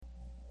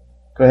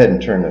Go ahead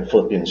and turn to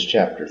Philippians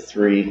chapter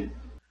 3.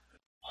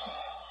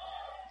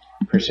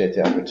 Appreciate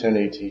the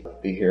opportunity to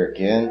be here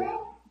again.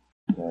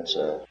 It's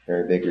a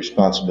very big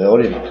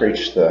responsibility to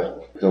preach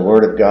the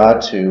Word of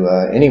God to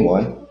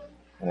anyone,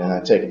 and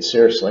I take it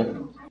seriously.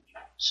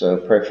 So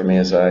pray for me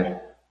as I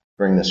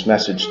bring this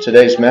message.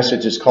 Today's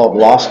message is called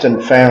Lost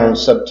and Found,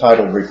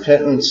 subtitled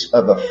Repentance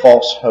of a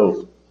False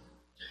Hope.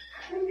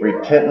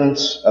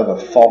 Repentance of a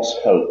False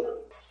Hope.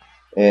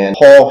 And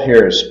Paul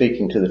here is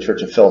speaking to the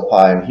church of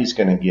Philippi, and he's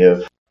going to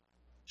give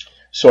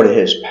sort of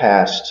his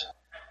past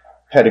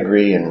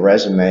pedigree and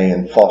resume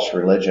in false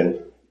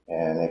religion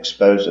and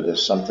expose it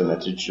as something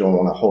that you don't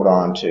want to hold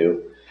on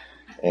to.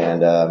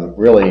 And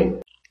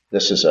really,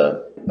 this is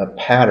a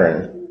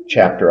pattern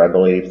chapter, I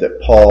believe,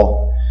 that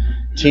Paul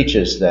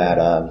teaches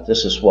that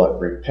this is what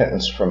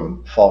repentance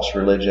from false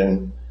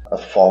religion, a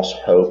false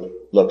hope,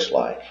 looks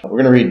like.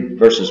 We're going to read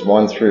verses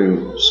 1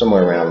 through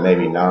somewhere around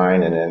maybe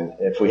 9, and then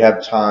if we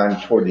have time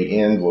toward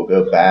the end, we'll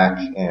go back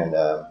and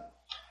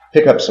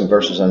pick up some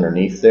verses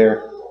underneath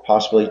there.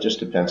 Possibly, just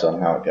depends on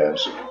how it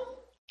goes.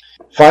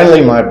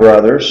 Finally, my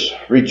brothers,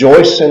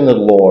 rejoice in the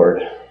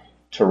Lord.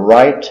 To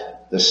write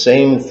the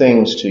same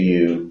things to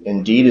you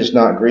indeed is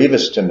not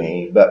grievous to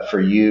me, but for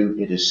you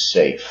it is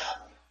safe.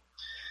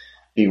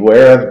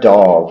 Beware of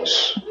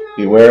dogs,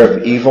 beware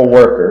of evil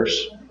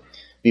workers,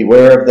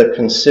 beware of the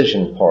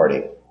concision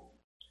party.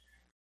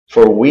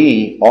 For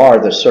we are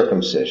the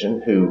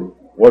circumcision who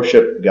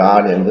worship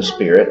God in the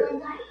Spirit,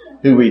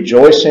 who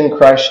rejoice in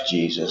Christ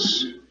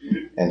Jesus,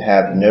 and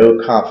have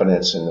no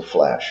confidence in the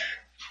flesh.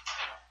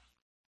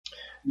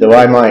 Though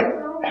I might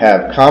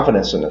have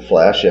confidence in the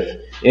flesh,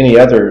 if any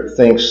other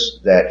thinks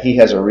that he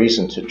has a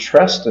reason to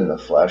trust in the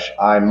flesh,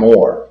 I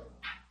more.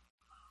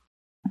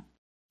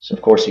 So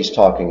of course he's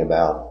talking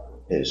about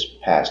his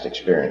past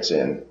experience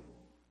in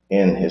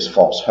his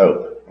false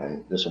hope.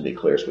 And this will be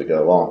clear as we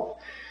go along.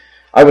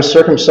 I was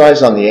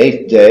circumcised on the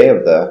 8th day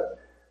of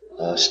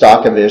the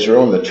stock of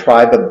Israel in the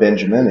tribe of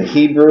Benjamin, a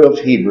Hebrew of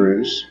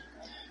Hebrews.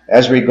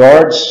 As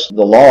regards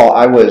the law,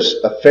 I was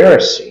a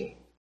Pharisee,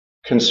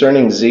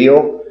 concerning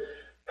zeal,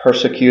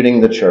 persecuting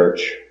the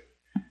church.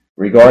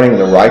 Regarding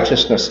the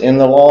righteousness in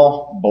the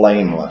law,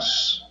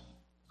 blameless.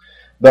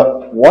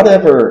 But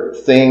whatever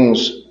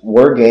things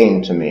were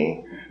gained to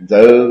me,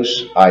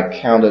 those I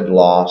counted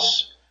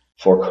loss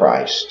for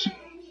Christ.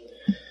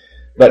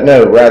 But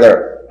no,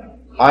 rather,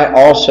 I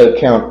also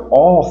count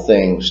all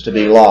things to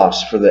be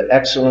lost for the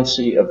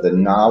excellency of the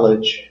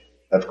knowledge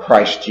of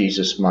Christ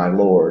Jesus my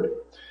Lord,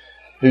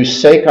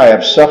 whose sake I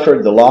have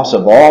suffered the loss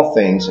of all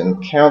things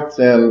and count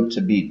them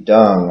to be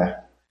dung,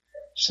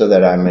 so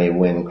that I may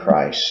win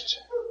Christ,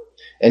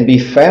 and be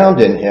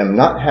found in him,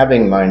 not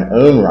having mine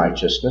own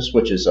righteousness,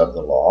 which is of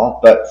the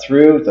law, but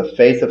through the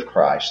faith of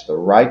Christ, the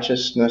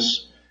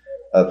righteousness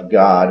of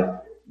God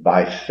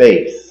by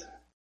faith,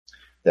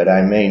 that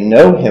I may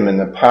know him in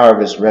the power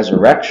of his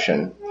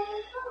resurrection,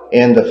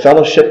 and the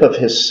fellowship of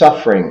his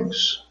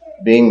sufferings,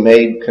 being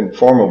made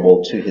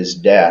conformable to his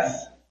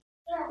death,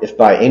 if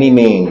by any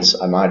means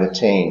I might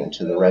attain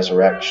unto the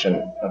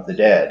resurrection of the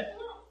dead.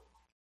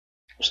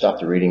 We'll stop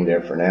the reading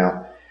there for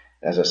now.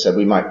 As I said,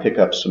 we might pick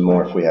up some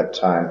more if we have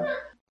time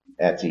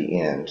at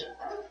the end.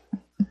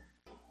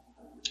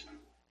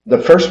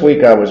 The first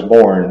week I was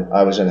born,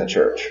 I was in a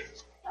church.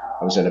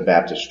 I was in a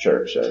Baptist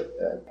church,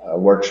 a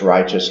works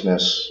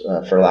righteousness,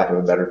 for lack of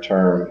a better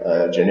term,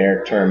 a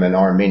generic term, an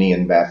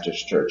Armenian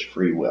Baptist church,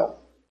 free will.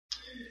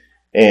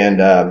 And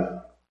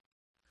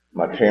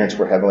my parents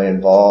were heavily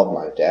involved.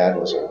 My dad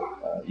was a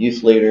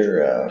youth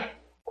leader, a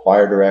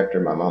choir director.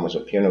 My mom was a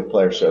piano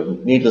player. So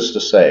needless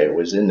to say, I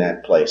was in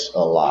that place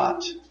a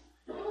lot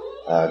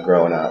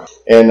growing up.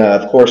 And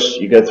of course,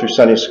 you go through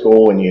Sunday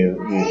school and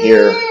you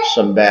hear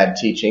some bad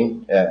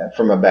teaching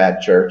from a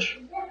bad church.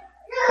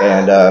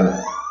 And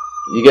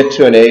you get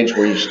to an age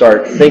where you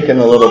start thinking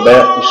a little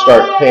bit, you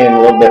start paying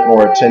a little bit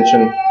more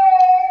attention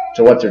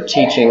to what they're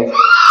teaching.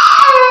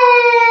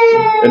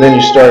 And then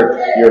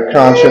your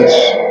conscience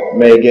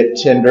may get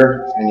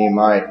tender and you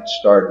might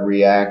start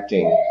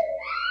reacting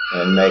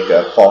and make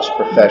a false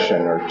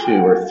profession or 2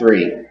 or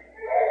 3.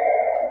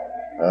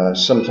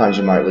 Sometimes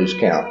you might lose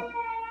count.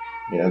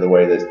 You know, the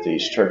way that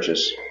these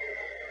churches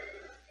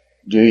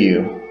do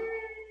you,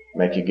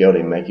 make you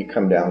guilty, make you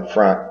come down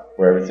front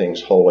where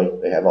everything's holy.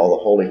 They have all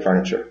the holy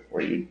furniture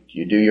where you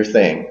do your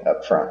thing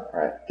up front,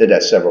 right? Did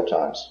that several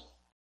times.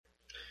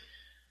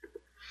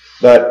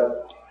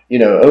 But, you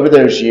know, over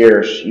those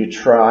years, you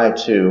try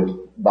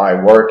to, by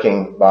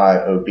working, by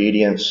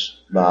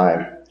obedience,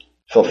 by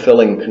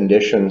fulfilling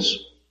conditions,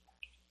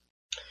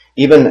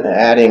 even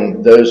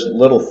adding those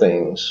little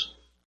things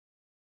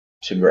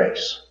to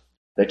grace.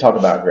 They talk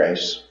about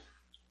grace.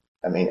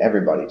 I mean,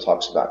 everybody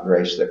talks about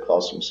grace that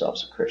calls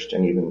themselves a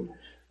Christian, even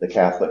the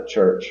Catholic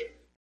Church.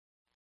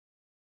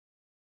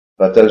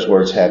 But those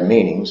words have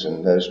meanings,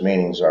 and those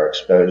meanings are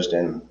exposed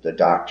in the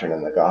doctrine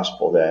and the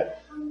gospel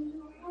that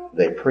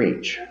they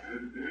preach.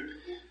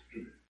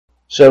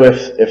 So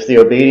if the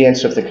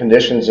obedience, if the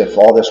conditions, if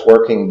all this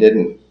working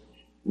didn't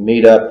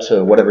meet up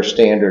to whatever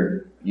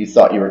standard you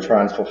thought you were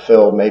trying to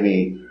fulfill,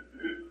 maybe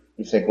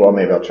you think, well,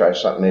 maybe I'll try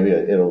something. Maybe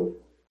he'll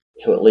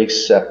at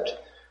least accept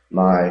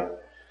my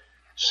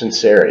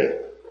sincerity.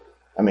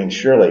 I mean,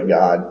 surely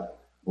God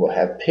will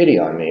have pity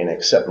on me and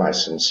accept my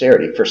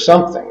sincerity for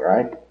something,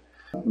 right?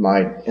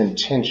 My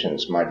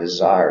intentions, my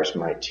desires,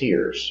 my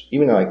tears.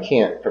 Even though I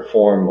can't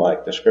perform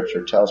like the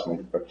Scripture tells me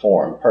to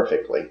perform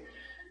perfectly,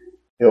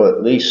 he'll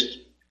at least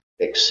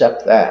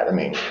accept that. I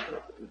mean,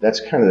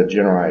 that's kind of the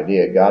general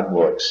idea. God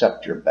will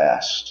accept your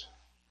best.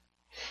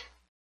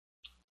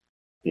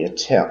 The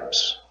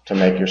attempts to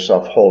make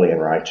yourself holy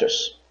and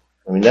righteous.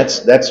 I mean,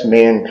 that's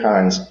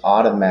mankind's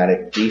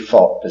automatic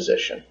default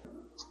position.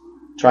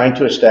 Trying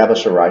to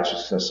establish a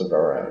righteousness of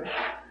our own.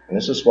 And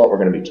this is what we're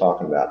going to be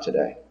talking about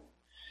today.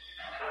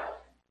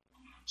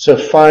 So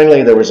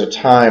finally, there was a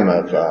time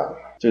of,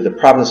 through the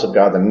providence of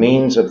God, the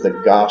means of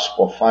the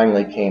gospel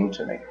finally came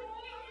to me.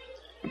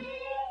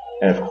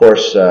 And of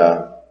course,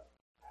 a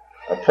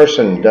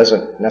person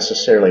doesn't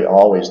necessarily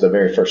always, the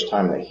very first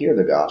time they hear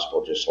the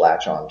gospel, just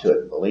latch on to it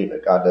and believe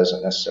it. God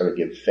doesn't necessarily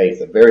give faith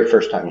the very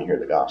first time you hear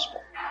the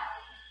gospel.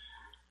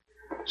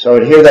 So I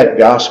would hear that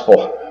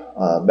gospel.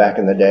 Back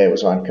in the day, it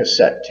was on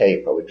cassette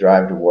tape. I would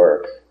drive to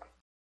work,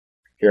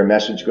 hear a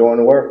message going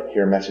to work,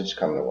 hear a message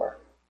come to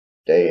work,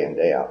 day in,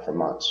 day out for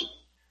months.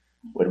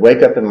 Would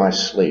wake up in my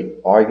sleep,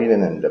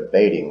 arguing and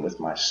debating with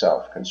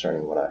myself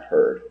concerning what I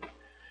heard,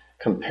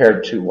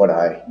 compared to what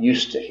I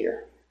used to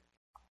hear.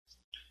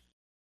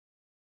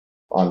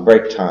 On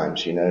break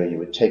times, you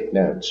would take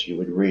notes, you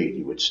would read,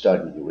 you would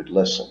study, you would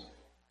listen.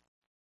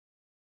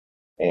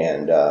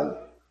 And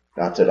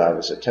not that I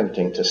was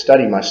attempting to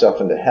study myself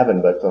into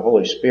heaven, but the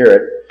Holy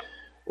Spirit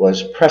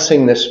was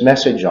pressing this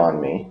message on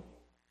me.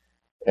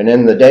 And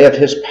in the day of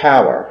His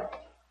power,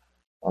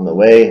 on the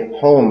way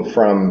home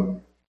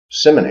from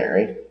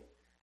seminary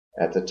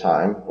at the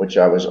time, which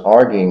I was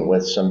arguing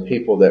with some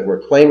people that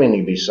were claiming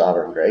to be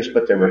sovereign grace,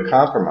 but they were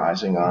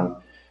compromising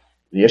on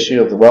the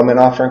issue of the well-meant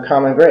offer and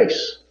common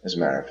grace, as a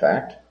matter of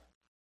fact.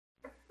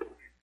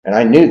 And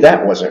I knew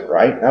that wasn't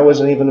right. I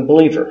wasn't even a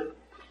believer.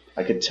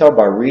 I could tell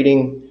by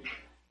reading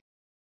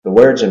the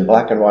words in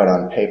black and white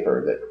on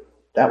paper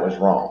that was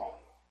wrong.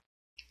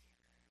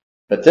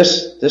 But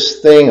this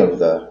thing of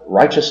the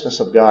righteousness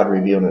of God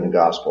revealed in the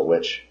gospel,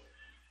 which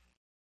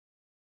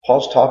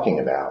Paul's talking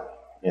about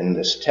in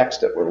this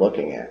text that we're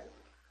looking at,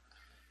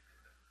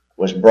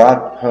 was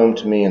brought home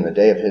to me in the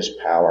day of His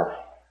power,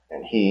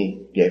 and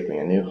He gave me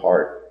a new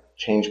heart,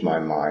 changed my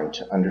mind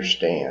to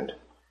understand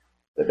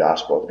the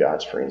gospel of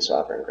God's free and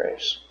sovereign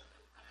grace.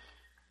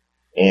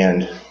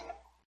 And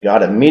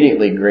God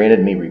immediately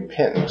granted me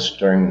repentance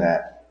during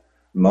that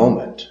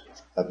moment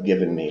of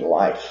giving me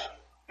life.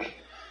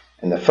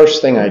 And the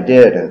first thing I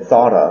did and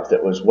thought of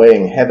that was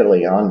weighing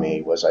heavily on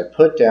me was I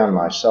put down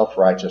my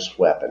self-righteous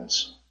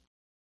weapons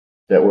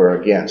that were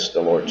against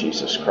the Lord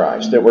Jesus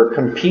Christ, that were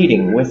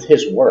competing with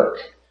His work,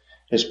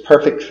 His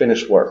perfect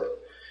finished work.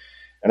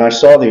 And I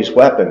saw these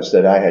weapons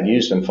that I had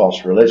used in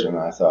false religion, and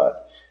I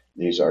thought,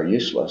 these are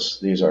useless.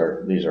 These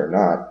are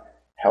not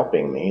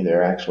helping me.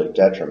 They're actually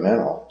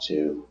detrimental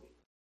to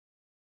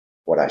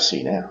what I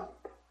see now.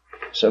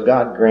 So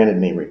God granted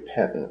me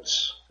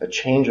repentance, a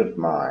change of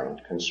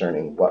mind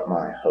concerning what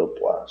my hope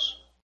was.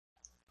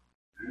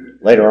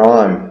 Later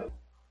on,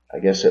 I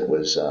guess it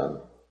was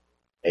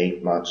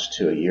 8 months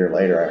to a year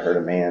later, I heard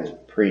a man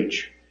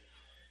preach,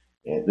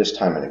 and this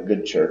time in a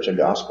good church, a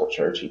gospel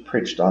church. He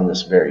preached on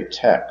this very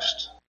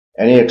text.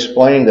 And he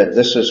explained that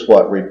this is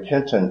what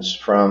repentance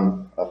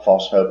from a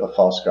false hope, a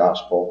false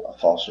gospel, a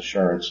false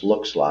assurance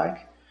looks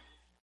like.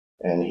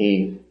 And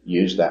he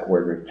used that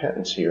word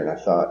repentance here, and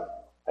I thought,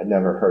 I'd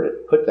never heard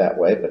it put that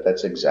way, but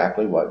that's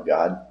exactly what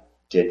God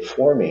did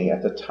for me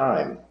at the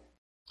time.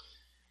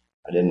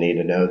 I didn't need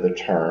to know the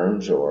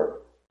terms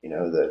or,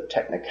 the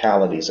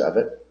technicalities of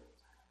it.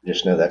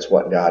 Just know that's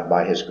what God,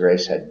 by His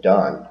grace, had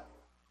done.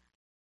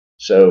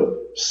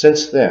 So,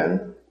 since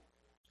then,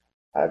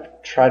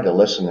 I've tried to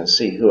listen and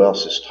see who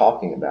else is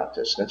talking about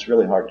this. And it's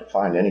really hard to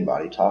find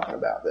anybody talking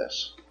about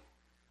this,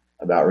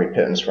 about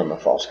repentance from a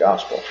false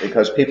gospel,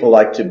 because people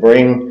like to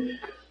bring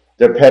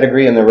their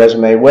pedigree and their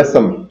resume with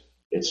them.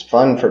 It's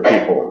fun for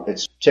people.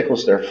 It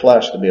tickles their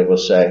flesh to be able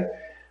to say,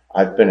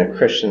 I've been a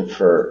Christian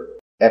for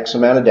X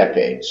amount of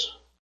decades.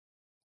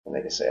 And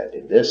they can say, I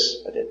did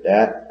this, I did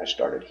that, I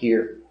started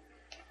here.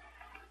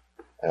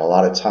 And a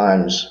lot of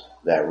times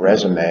that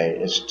resume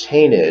is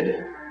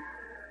tainted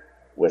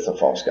with a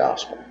false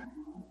gospel.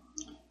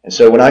 And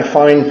so when I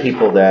find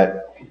people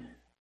that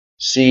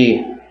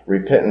see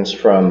repentance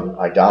from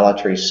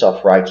idolatry,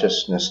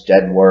 self-righteousness,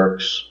 dead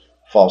works,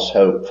 false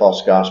hope,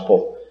 false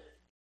gospel,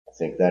 I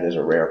think that is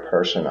a rare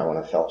person. I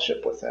want to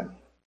fellowship with them.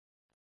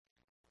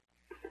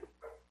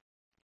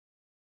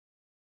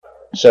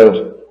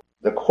 So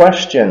the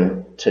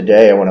question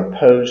today I want to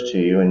pose to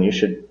you, and you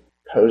should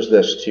pose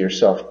this to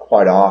yourself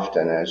quite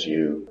often as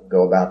you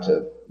go about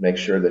to make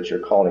sure that your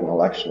calling and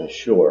election is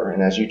sure,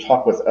 and as you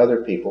talk with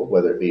other people,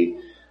 whether it be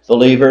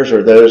believers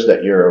or those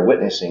that you're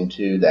witnessing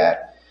to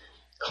that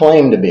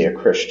claim to be a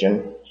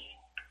Christian,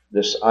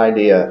 this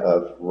idea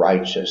of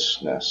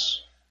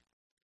righteousness.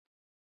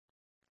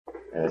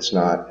 And it's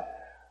not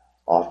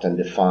often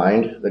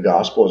defined. The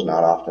gospel is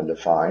not often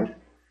defined.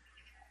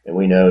 And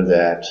we know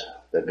that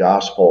the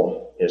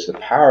gospel is the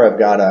power of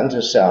God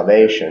unto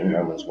salvation,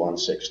 Romans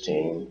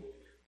 1:16,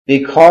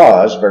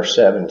 because, verse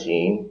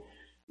 17,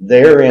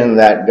 therein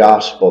that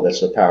gospel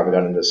that's the power of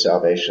God unto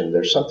salvation,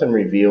 there's something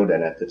revealed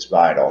in it that's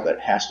vital, that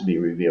has to be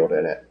revealed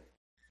in it,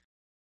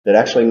 that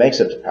actually makes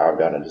it the power of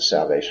God unto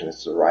salvation.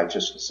 It's the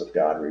righteousness of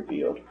God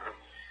revealed.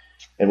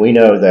 And we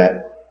know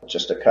that,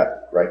 just to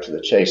cut right to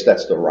the chase,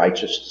 that's the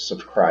righteousness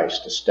of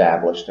Christ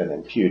established and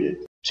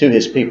imputed to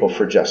his people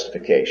for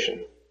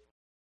justification.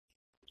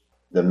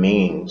 The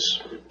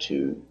means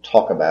to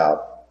talk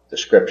about the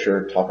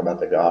scripture, talk about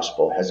the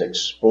gospel, has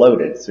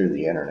exploded through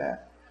the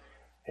internet.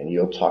 And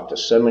you'll talk to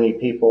so many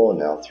people and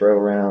they'll throw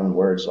around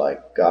words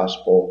like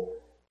gospel,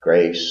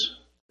 grace,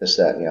 this,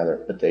 that, and the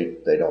other, but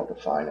they don't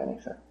define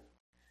anything.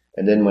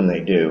 And then when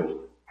they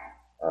do,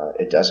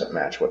 it doesn't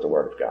match what the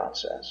Word of God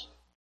says.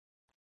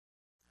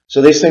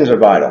 So these things are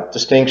vital.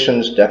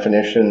 Distinctions,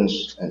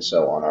 definitions, and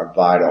so on are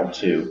vital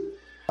to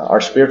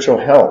our spiritual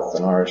health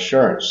and our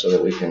assurance so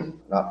that we can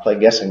not play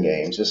guessing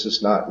games. This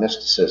is not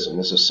mysticism.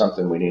 This is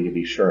something we need to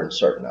be sure and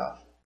certain of.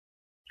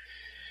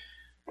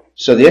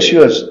 So the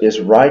issue is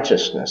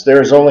righteousness.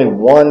 There is only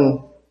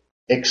one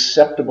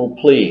acceptable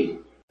plea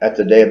at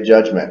the day of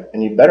judgment,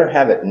 and you better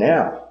have it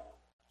now.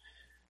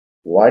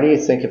 Why do you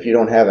think if you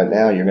don't have it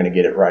now, you're going to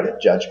get it right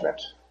at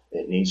judgment?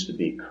 It needs to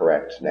be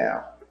correct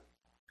now.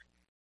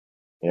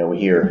 You know, we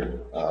hear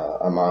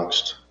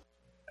amongst,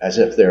 as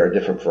if there are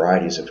different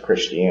varieties of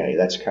Christianity.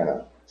 That's kind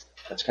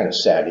of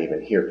sad to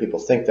even hear people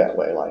think that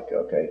way. Like,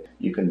 okay,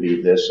 you can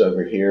be this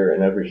over here,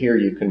 and over here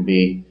you can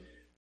be,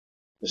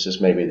 this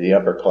is maybe the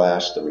upper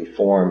class, the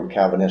Reformed,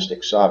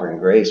 Calvinistic, Sovereign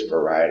Grace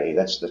variety.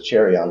 That's the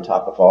cherry on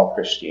top of all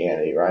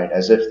Christianity, right?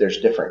 As if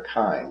there's different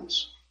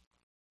kinds.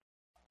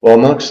 Well,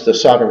 amongst the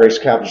Sovereign Grace,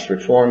 Calvinist,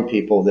 Reformed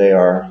people, they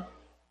are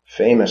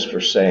famous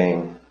for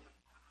saying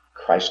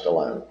Christ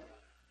alone.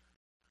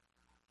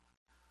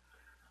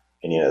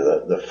 And, you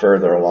know, the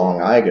further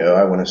along I go,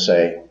 I want to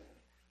say,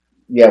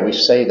 yeah, we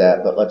say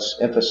that, but let's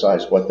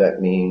emphasize what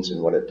that means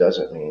and what it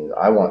doesn't mean.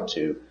 I want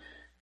to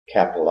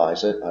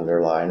capitalize it,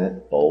 underline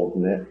it,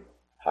 bolden it,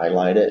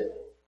 highlight it.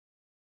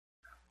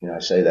 You know, I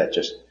say that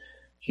just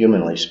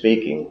humanly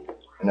speaking.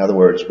 In other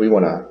words, we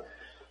want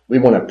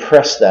to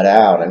press that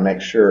out and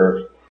make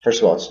sure, first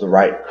of all, it's the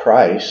right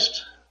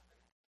Christ.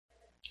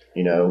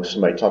 You know,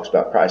 somebody talks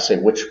about Christ, say,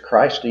 which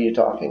Christ are you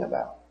talking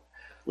about?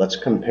 Let's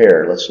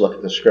compare. Let's look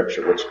at the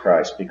scripture. Which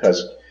Christ?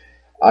 Because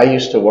I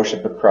used to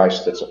worship a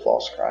Christ that's a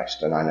false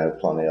Christ, and I know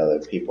plenty of other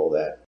people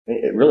that,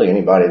 really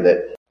anybody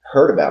that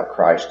heard about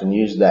Christ and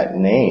used that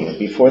name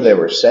before they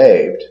were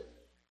saved,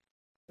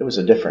 it was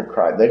a different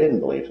Christ. They didn't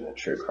believe in the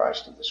true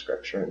Christ of the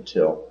scripture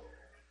until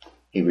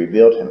he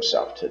revealed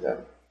himself to them.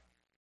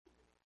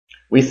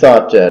 We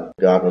thought that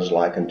God was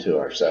likened to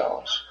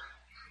ourselves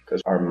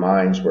because our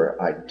minds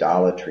were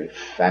idolatry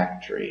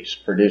factories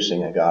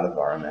producing a God of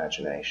our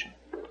imagination.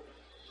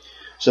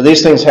 So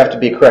these things have to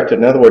be corrected.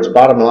 In other words,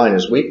 bottom line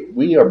is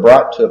we are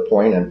brought to a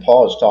point, and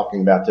Paul is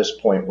talking about this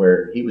point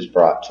where he was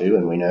brought to,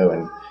 and we know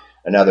in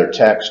another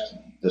text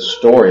the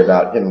story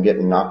about him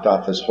getting knocked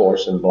off his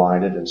horse and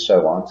blinded and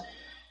so on.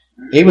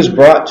 He was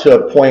brought to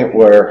a point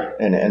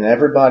where, and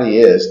everybody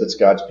is, that's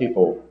God's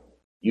people,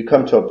 you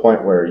come to a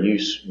point where you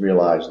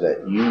realize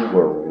that you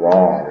were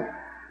wrong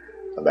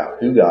about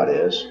who God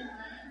is,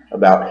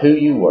 about who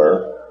you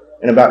were,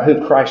 and about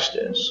who Christ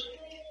is.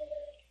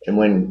 And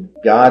when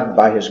God,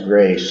 by his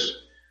grace,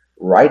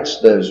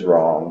 rights those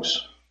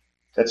wrongs,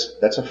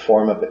 that's a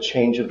form of a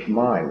change of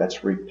mind.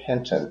 That's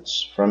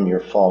repentance from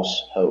your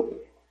false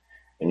hope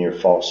and your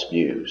false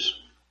views.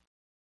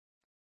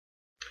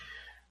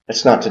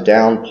 That's not to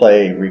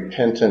downplay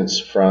repentance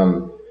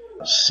from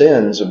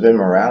sins of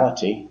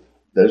immorality.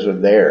 Those are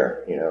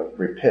there. You know,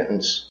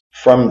 repentance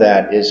from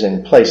that is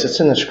in place. It's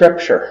in the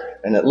scripture,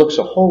 and it looks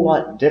a whole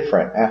lot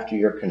different after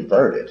you're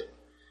converted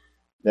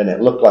than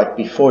it looked like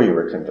before you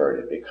were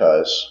converted,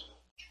 because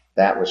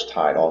that was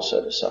tied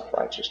also to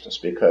self-righteousness,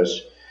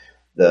 because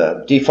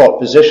the default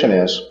position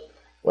is,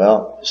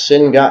 well,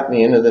 sin got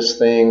me into this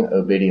thing,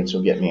 obedience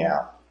will get me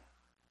out.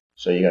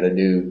 So you got to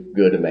do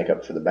good to make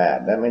up for the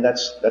bad. I mean,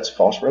 that's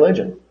false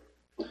religion.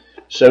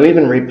 So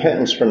even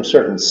repentance from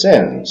certain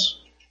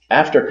sins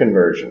after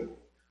conversion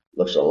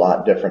looks a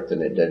lot different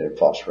than it did in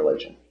false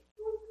religion.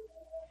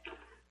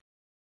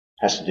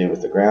 Has to do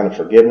with the ground of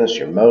forgiveness,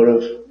 your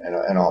motive,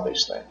 and all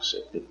these things.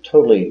 It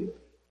totally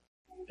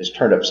is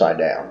turned upside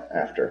down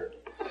after,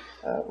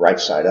 right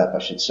side up, I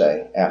should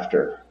say,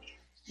 after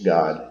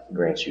God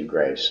grants you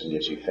grace and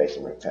gives you faith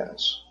and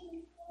repentance.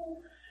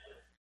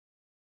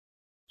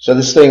 So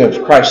this thing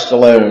of Christ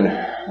alone,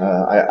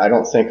 I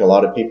don't think a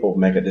lot of people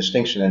make a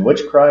distinction in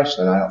which Christ,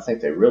 and I don't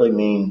think they really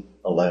mean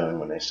alone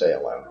when they say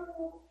alone,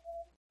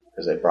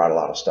 because they brought a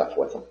lot of stuff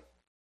with them.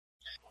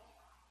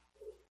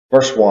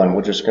 Verse 1,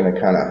 we're just going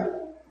to kind of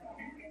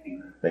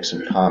make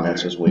some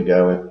comments as we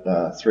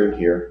go through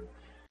here.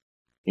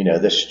 You know,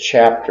 this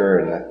chapter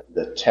and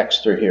the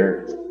text through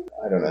here,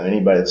 I don't know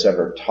anybody that's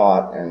ever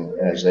taught, and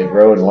as they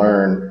grow and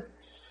learn,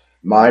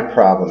 My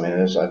problem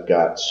is I've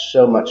got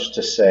so much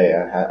to say.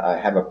 I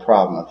have a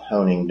problem of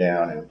honing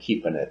down and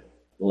keeping it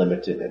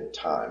limited in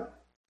time.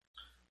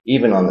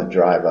 Even on the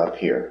drive up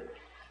here,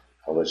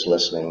 I was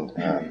listening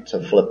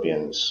to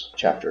Philippians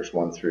chapters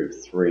 1 through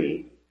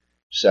 3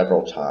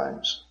 several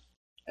times.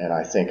 And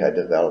I think I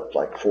developed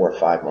like 4 or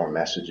 5 more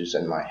messages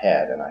in my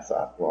head. And I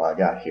thought, well, I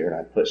got here and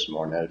I put some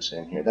more notes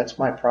in here. That's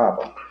my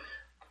problem.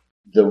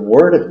 The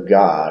Word of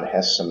God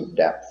has some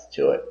depth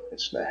to it.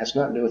 It has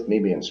nothing to do with me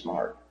being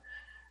smart.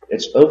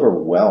 It's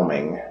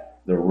overwhelming,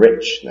 the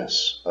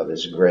richness of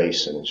His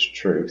grace and His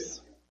truth.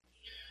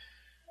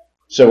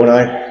 So when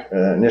I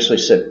initially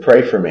said,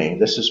 pray for me,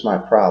 this is my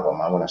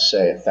problem. I want to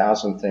say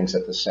 1,000 things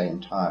at the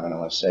same time. And I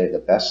want to say the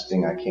best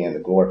thing I can to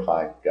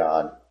glorify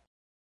God,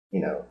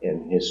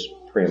 in His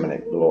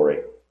preeminent glory.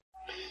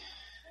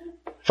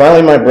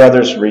 Finally, my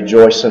brothers,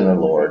 rejoice in the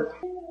Lord.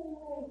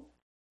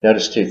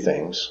 Notice 2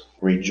 things.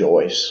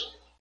 Rejoice.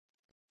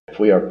 If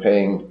we are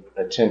paying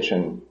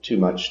attention too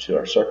much to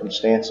our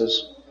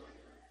circumstances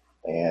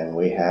and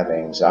we have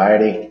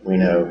anxiety, we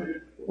know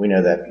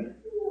that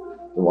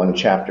the one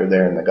chapter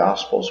there in the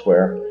Gospels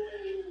where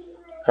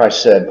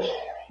Christ said,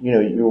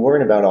 you're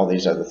worried about all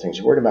these other things.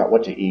 You're worried about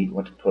what to eat,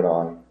 what to put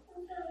on.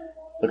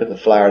 Look at the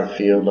flower of the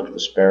field. Look at the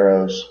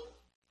sparrows.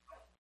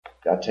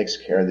 God takes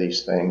care of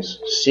these things.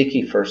 Seek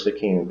ye first the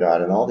kingdom of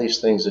God, and all these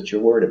things that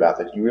you're worried about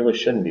that you really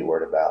shouldn't be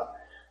worried about,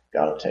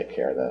 God will take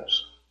care of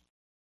those.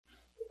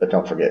 But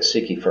don't forget,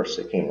 seek ye first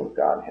the kingdom of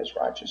God and His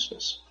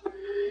righteousness.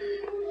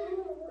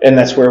 And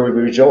that's where we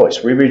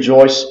rejoice. We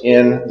rejoice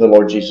in the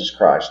Lord Jesus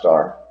Christ,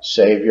 our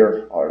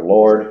Savior, our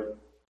Lord.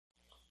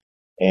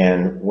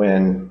 And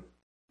when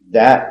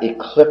that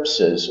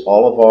eclipses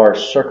all of our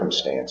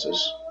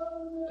circumstances,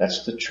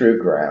 that's the true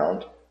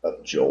ground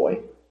of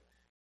joy,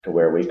 to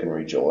where we can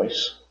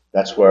rejoice.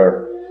 That's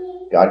where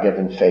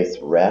God-given faith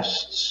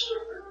rests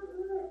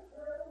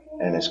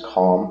and is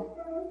calm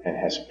and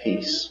has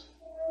peace.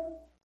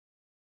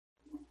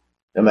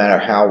 No matter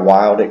how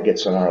wild it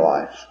gets in our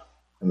life,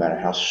 no matter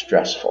how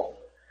stressful,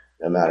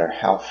 no matter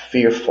how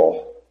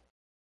fearful,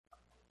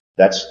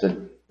 that's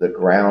the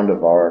ground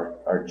of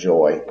our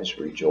joy, is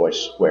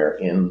rejoice where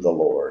in the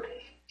Lord.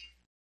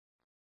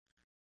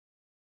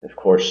 Of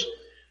course,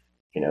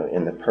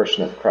 in the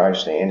person of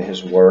Christ and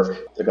His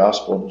work. The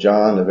Gospel of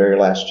John, the very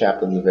last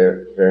chapter,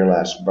 the very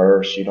last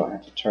verse, you don't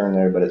have to turn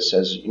there, but it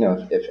says,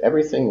 if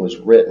everything was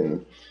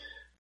written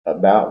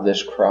about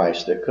this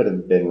Christ that could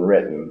have been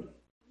written,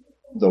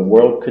 the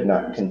world could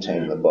not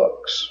contain the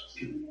books.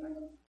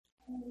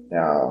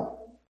 Now,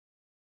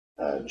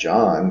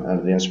 John,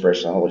 under the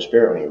inspiration of the Holy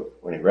Spirit,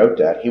 when he wrote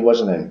that, he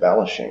wasn't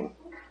embellishing.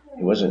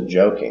 He wasn't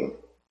joking.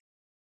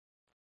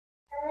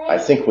 I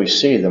think we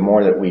see the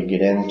more that we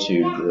get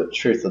into the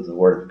truth of the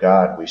Word of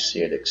God, we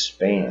see it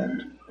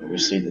expand, and we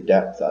see the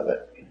depth of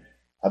it.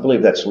 I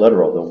believe that's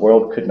literal. The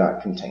world could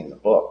not contain the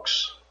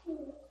books.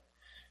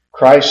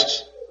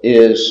 Christ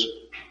is,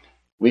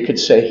 we could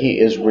say He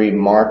is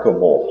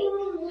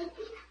remarkable.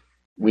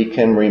 We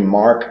can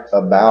remark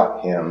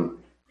about Him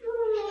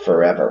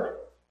forever.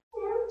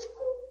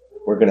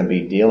 We're going to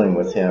be dealing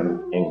with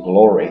Him in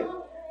glory,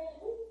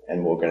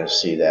 and we're going to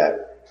see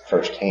that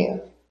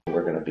firsthand.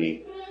 We're going to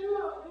be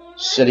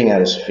sitting at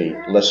His feet,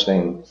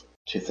 listening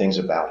to things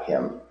about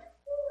Him,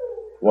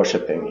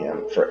 worshiping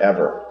Him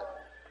forever.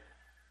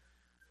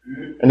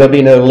 And there'll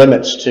be no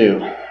limits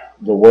to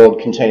the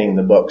world containing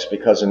the books,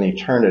 because in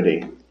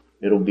eternity,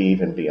 it'll be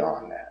even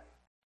beyond that.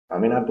 I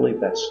believe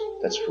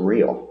that's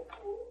real.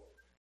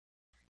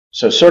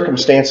 So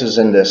circumstances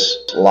in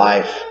this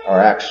life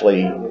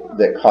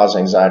that cause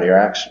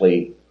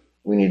anxiety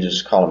we need to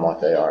just call them what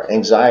they are.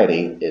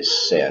 Anxiety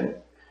is sin.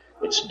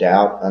 It's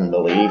doubt,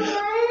 unbelief.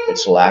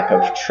 It's lack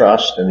of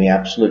trust in the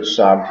absolute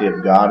sovereignty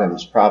of God and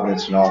His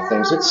providence in all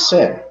things. It's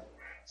sin.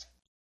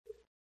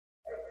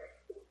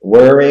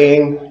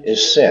 Worrying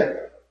is sin.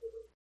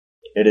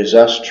 It is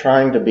us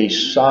trying to be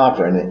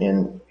sovereign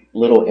in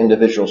little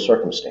individual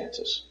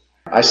circumstances.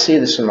 I see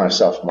this in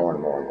myself more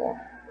and more and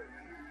more.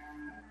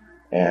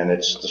 And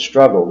it's the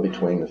struggle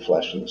between the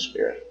flesh and the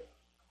spirit.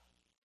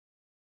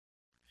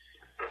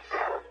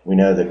 We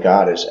know that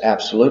God is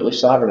absolutely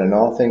sovereign in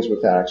all things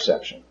without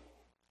exception.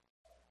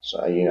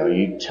 So,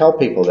 you tell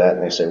people that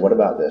and they say, what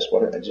about this?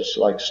 I just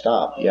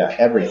stop. Yeah,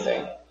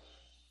 everything.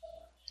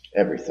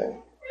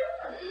 Everything.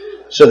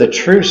 So the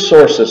true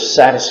source of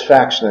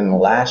satisfaction and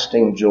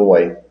lasting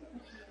joy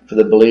for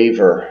the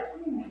believer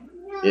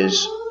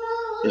is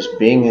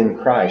being in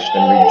Christ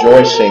and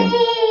rejoicing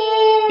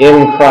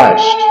in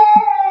Christ.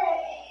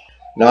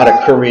 Not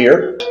a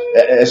career,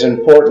 as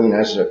important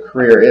as a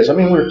career is.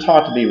 We're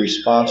taught to be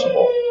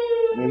responsible.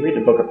 Read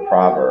the book of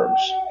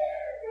Proverbs.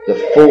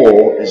 The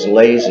fool is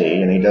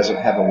lazy and he doesn't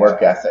have a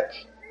work ethic.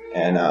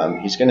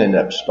 And he's going to end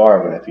up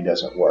starving if he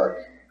doesn't work.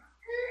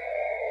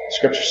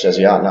 Scripture says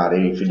he ought not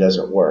eat if he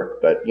doesn't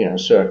work. But,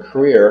 so a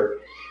career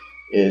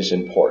is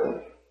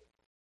important.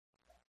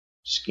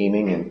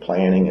 Scheming and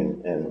planning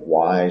and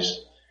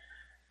wise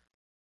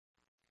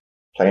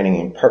planning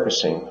and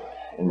purposing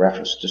in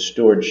reference to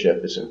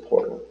stewardship is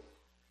important.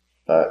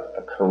 But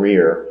a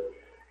career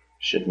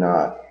should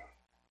not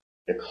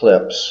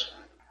eclipse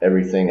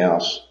everything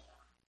else,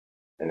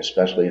 and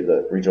especially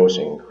the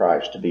rejoicing in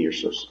Christ to be your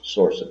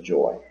source of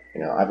joy.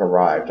 I've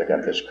arrived. I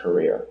got this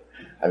career.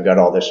 I've got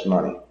all this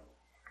money.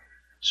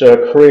 So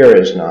a career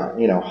is not,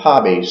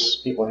 hobbies.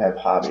 People have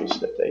hobbies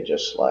that they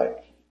just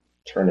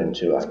turn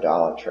into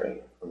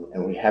idolatry.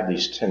 And we have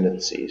these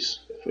tendencies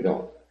if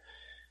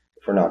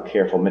we're not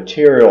careful.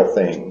 Material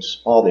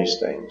things, all these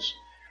things,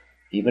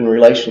 even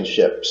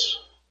relationships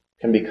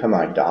can become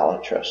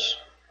idolatrous.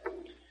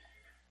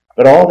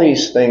 But all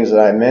these things that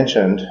I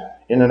mentioned,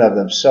 in and of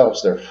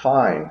themselves, they're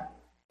fine,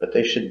 but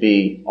they should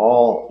be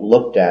all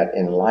looked at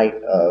in light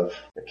of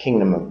the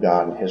kingdom of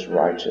God and His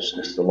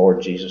righteousness, the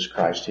Lord Jesus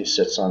Christ who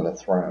sits on the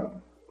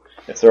throne.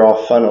 If they're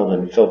all funneled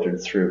and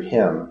filtered through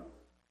Him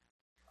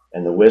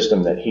and the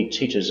wisdom that He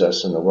teaches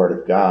us in the Word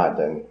of God,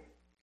 then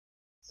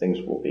things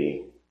will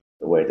be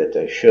the way that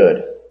they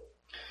should.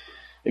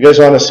 It goes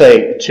on to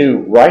say, to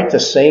write the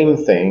same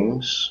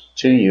things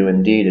to you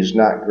indeed is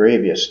not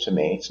grievous to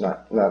me. It's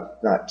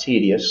not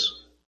tedious.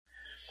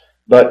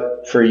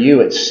 But for you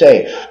it's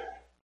safe.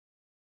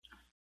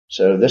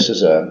 So this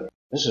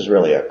is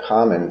really a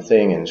common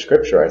thing in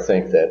Scripture, I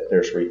think, that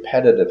there's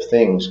repetitive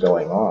things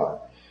going on.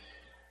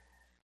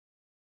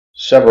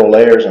 Several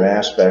layers and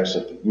aspects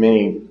of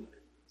many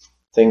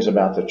things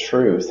about the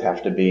truth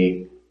have to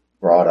be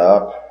brought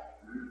up,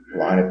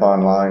 line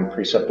upon line,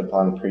 precept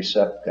upon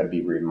precept, got to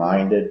be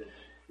reminded.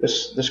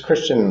 This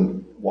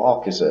Christian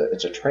walk it's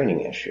a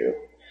training issue.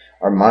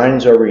 Our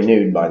minds are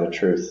renewed by the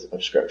truth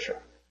of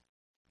Scripture.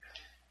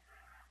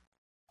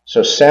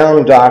 So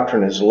sound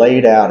doctrine is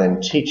laid out in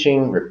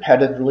teaching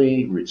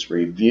repetitively, it's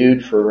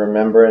reviewed for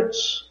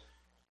remembrance,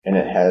 and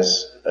it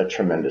has a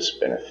tremendous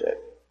benefit.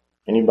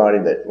 Anybody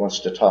that wants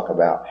to talk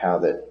about how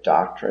that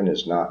doctrine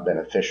is not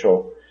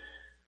beneficial,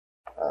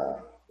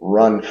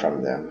 run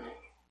from them,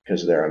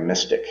 because they're a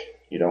mystic.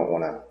 You don't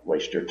want to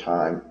waste your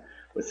time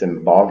with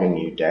them bogging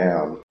you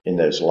down in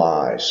those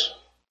lies.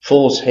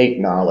 Fools hate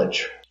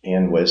knowledge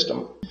and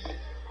wisdom.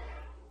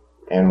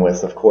 And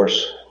with, of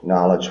course,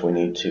 knowledge, we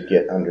need to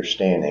get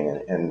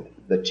understanding. And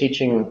the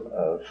teaching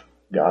of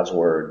God's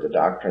Word, the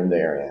doctrine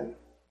therein,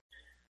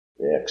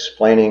 the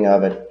explaining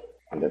of it,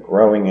 and the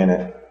growing in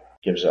it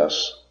gives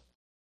us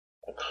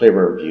a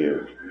clearer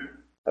view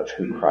of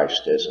who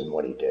Christ is and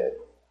what He did.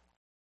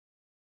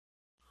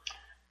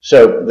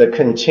 So the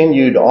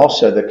continued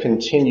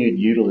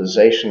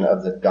utilization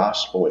of the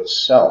gospel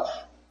itself.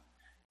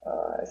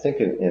 I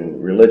think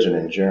in religion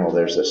in general,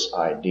 there's this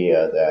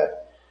idea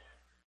that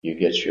you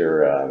get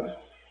your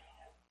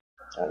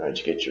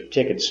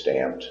ticket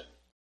stamped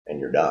and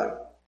you're done.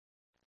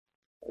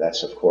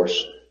 That's, of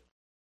course,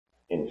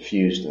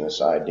 infused in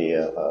this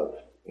idea of,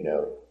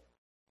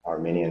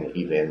 Arminian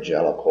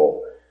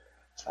evangelical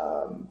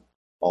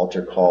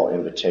altar call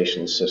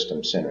invitation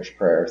system sinner's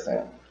prayer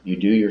thing. You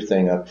do your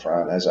thing up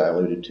front, as I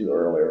alluded to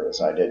earlier,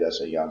 as I did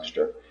as a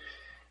youngster,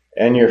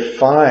 and you're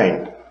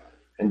fine.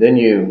 And then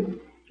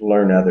you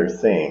learn other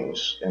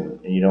things, and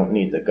you don't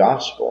need the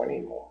gospel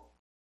anymore.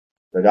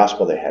 The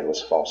gospel they had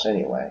was false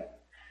anyway.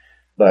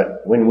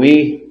 But when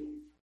we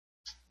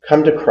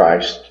come to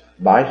Christ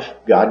by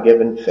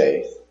God-given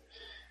faith,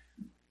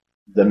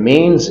 the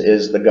means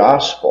is the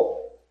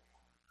gospel.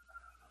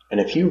 And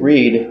if you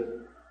read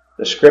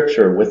the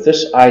Scripture with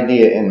this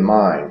idea in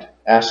mind,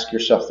 ask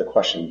yourself the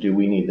question, do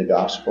we need the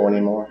gospel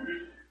anymore?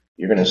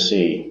 You're going to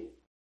see,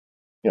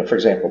 for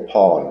example,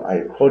 Paul, and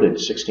I quoted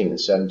 16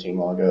 and 17 a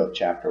while ago of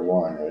chapter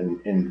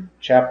 1. In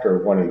chapter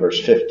 1 and verse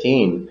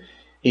 15,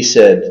 he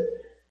said,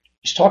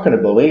 he's talking to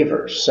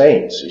believers,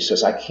 saints. He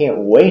says, I can't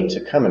wait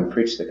to come and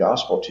preach the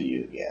gospel to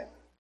you again.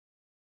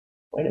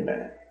 Wait a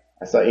minute.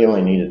 I thought you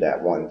only needed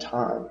that one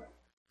time.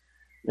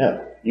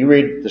 No, you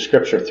read the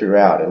Scripture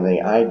throughout, and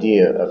the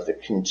idea of the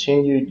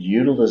continued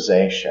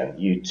utilization,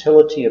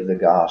 utility of the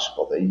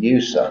gospel, the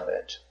use of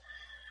it,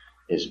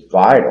 is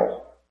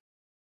vital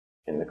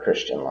in the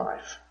Christian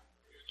life.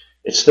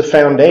 It's the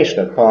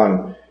foundation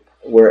upon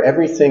where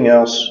everything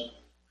else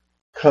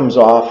comes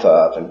off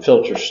of and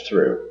filters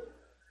through.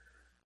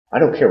 I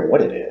don't care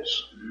what it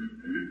is.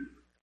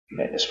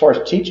 As far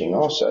as teaching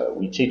also,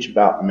 we teach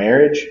about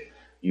marriage.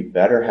 You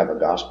better have a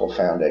gospel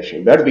foundation.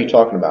 You better be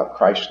talking about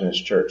Christ and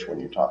His church when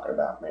you're talking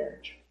about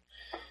marriage.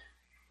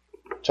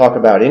 Talk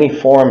about any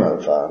form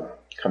of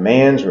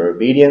commands or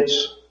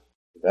obedience.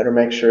 You better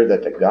make sure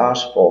that the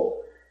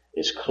gospel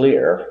is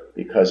clear,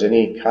 because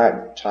any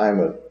time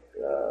of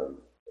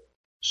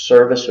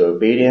service or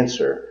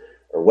obedience or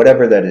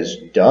whatever that is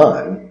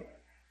done,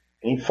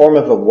 any form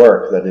of a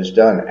work that is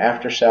done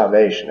after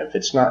salvation, if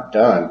it's not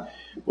done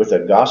with a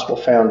gospel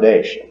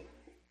foundation,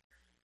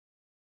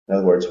 in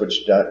other words,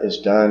 which is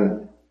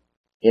done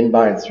in,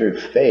 by, and through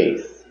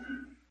faith.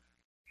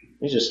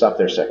 Let me just stop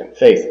there a second.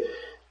 Faith.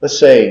 Let's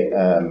say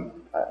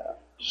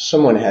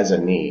someone has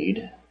a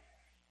need,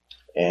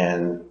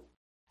 and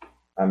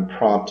I'm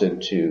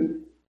prompted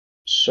to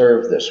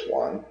serve this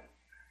one.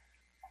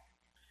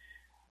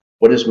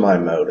 What is my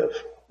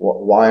motive?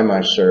 Why am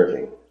I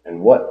serving?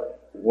 And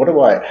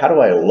how do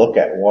I look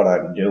at what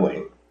I'm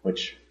doing?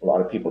 which a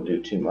lot of people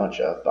do too much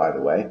of, by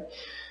the way.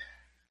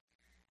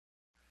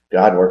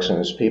 God works in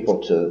his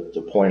people to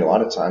the point a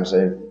lot of times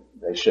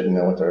they shouldn't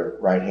know what their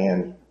right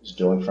hand is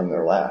doing from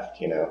their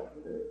left,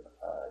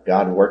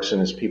 God works in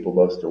his people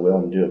both to will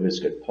and do of his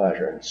good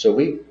pleasure. And so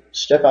we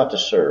step out to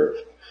serve.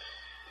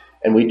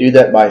 And we do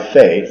that by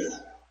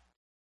faith.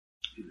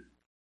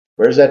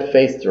 Where's that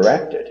faith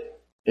directed?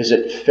 Is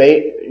it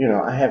faith,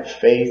 I have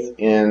faith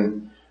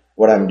in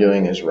what I'm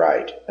doing is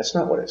right. That's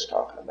not what it's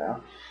talking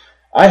about.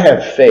 I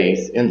have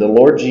faith in the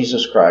Lord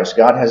Jesus Christ.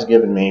 God has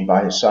given me,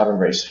 by his sovereign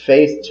grace,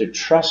 faith to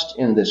trust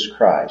in this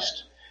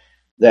Christ,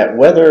 that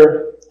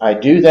whether I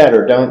do that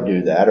or don't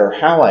do that, or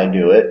how I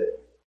do it,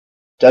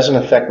 doesn't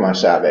affect my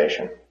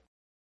salvation.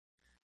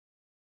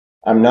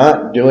 I'm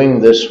not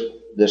doing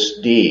this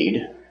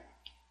deed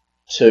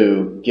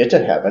to get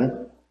to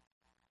heaven,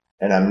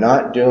 and I'm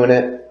not doing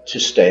it to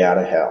stay out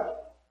of hell.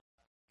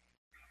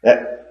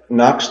 That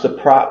knocks the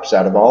props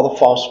out of all the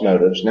false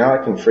motives. Now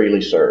I can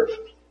freely serve.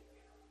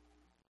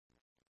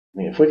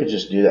 If we could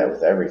just do that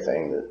with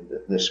everything,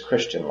 this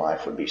Christian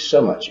life would be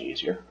so much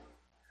easier.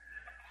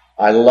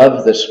 I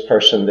love this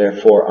person,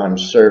 therefore I'm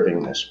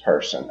serving this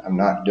person. I'm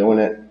not doing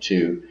it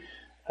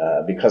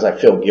because I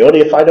feel guilty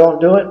if I don't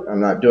do it.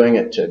 I'm not doing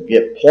it to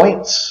get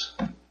points.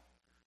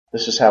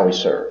 This is how we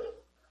serve.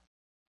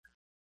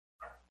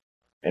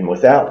 And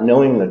without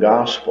knowing the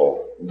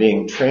gospel,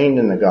 being trained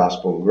in the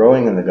gospel,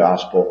 growing in the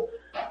gospel,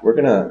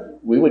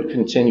 we would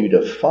continue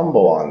to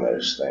fumble on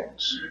those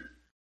things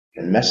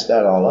and mess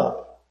that all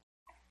up.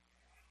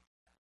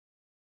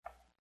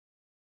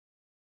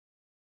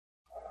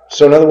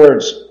 So in other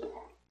words,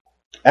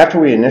 after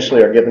we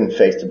initially are given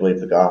faith to believe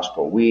the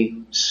gospel,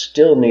 we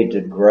still need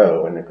to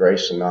grow in the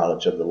grace and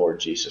knowledge of the Lord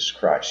Jesus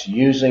Christ,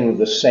 using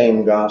the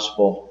same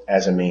gospel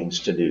as a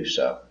means to do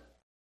so.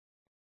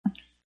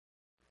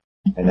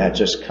 And that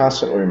just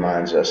constantly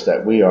reminds us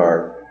that we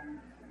are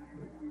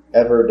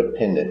ever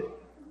dependent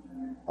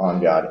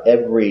on God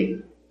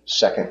every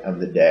second of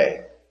the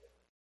day.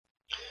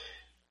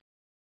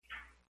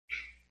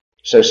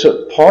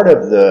 So part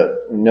of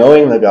the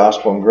knowing the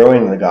gospel and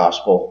growing the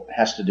gospel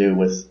has to do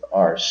with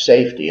our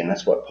safety, and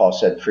that's what Paul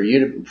said. For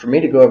me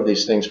to go over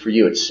these things, for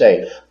you it's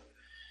safe.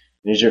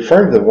 And he's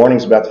referring to the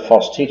warnings about the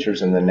false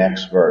teachers in the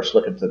next verse.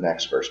 Look at the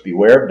next verse.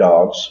 Beware of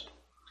dogs,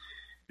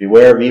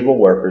 beware of evil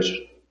workers,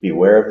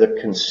 beware of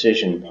the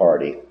concision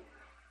party,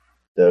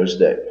 those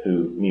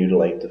who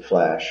mutilate the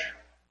flesh.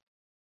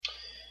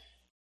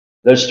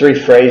 Those three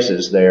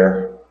phrases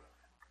there,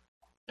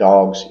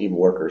 dogs, evil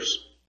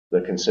workers, the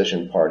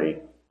concision party,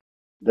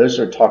 those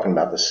are talking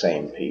about the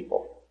same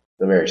people,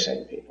 the very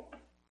same people.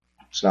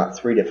 It's not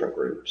three different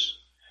groups.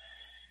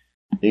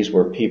 These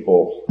were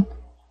people,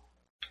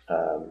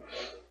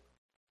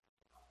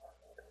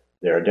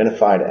 they're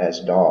identified as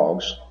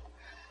dogs,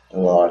 a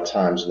lot of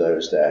times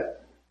those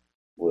that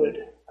would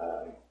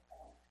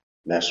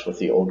mess with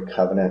the old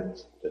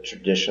covenant, the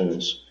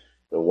traditions,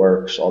 the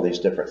works, all these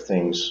different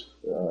things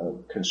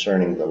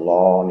concerning the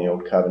law and the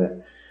old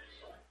covenant,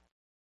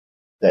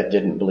 that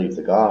didn't believe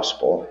the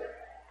gospel,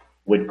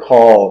 would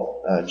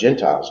call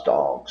Gentiles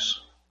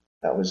dogs.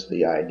 That was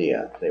the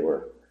idea. They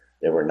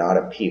were not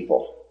a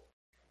people.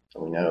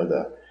 We know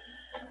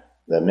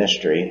the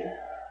mystery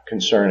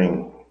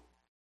concerning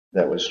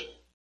that was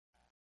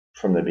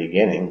from the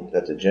beginning,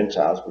 that the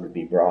Gentiles would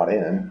be brought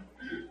in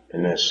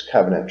this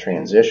covenant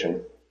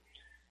transition.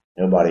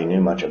 Nobody knew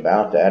much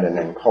about that, and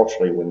then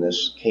culturally, when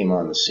this came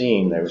on the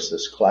scene, there was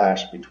this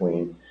clash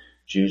between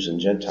Jews and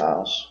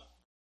Gentiles.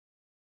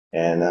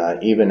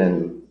 And even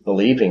in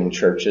believing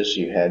churches,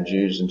 you had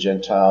Jews and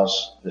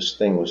Gentiles. This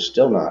thing was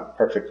still not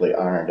perfectly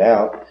ironed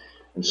out.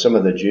 And some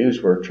of the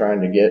Jews were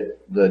trying to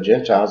get the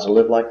Gentiles to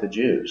live like the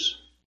Jews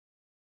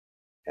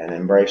and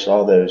embrace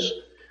all those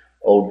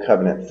old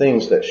covenant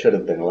things that should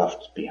have been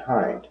left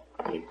behind.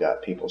 You've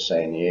got people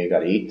saying, you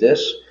got to eat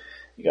this,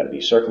 you got to be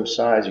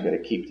circumcised, you got to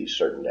keep these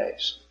certain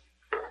days.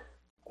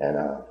 And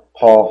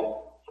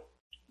Paul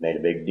made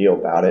a big deal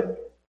about it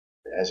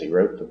as he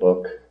wrote the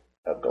book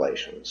of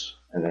Galatians.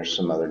 And there's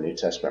some other New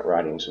Testament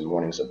writings and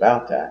warnings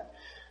about that.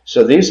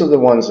 So these are the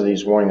ones that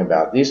he's warning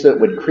about. These that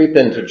would creep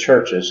into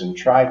churches and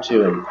try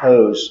to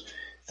impose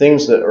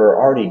things that are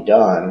already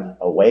done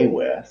away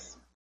with.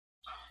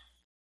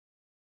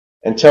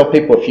 And tell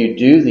people, if you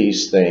do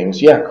these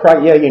things, you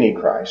need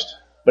Christ.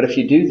 But if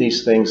you do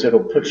these things,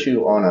 it'll put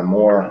you on a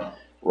more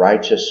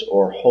righteous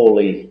or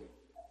holy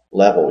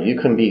level. You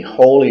can be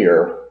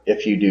holier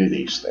if you do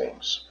these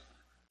things,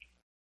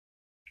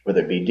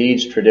 whether it be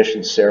deeds,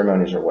 traditions,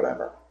 ceremonies, or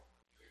whatever.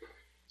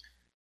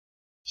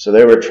 So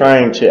they were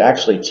trying to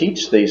actually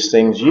teach these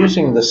things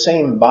using the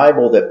same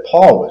Bible that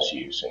Paul was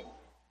using.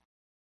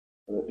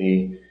 Whether it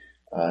be,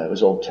 it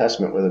was Old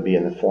Testament, whether it be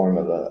in the form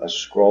of a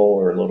scroll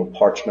or little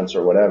parchments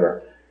or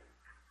whatever.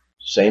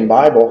 Same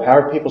Bible. How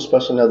are people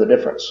supposed to know the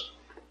difference?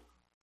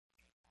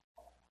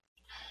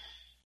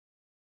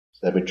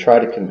 So they would try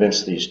to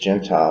convince these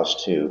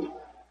Gentiles to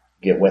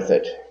get with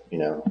it.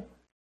 You're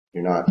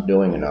not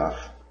doing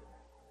enough.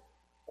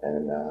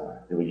 And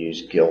we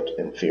use guilt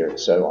and fear and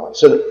so on.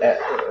 So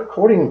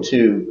according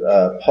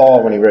to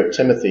Paul, when he wrote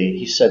Timothy,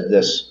 he said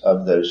this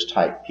of those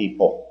type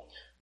people.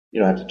 You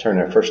don't have to turn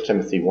there. 1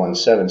 Timothy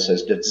 1:7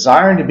 says,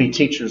 desiring to be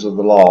teachers of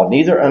the law,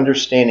 neither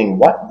understanding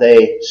what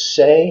they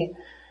say,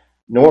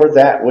 nor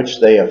that which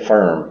they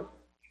affirm.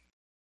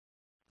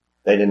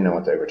 They didn't know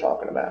what they were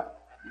talking about.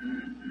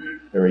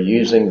 They were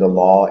using the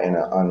law in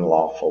an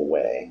unlawful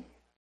way.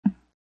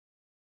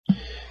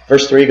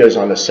 Verse 3 goes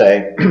on to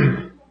say,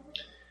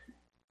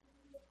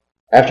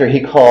 after he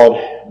called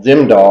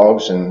them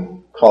dogs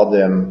and called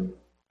them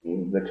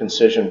the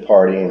concision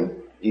party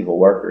and evil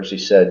workers, he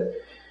said,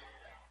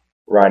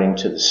 writing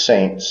to the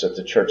saints of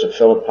the church of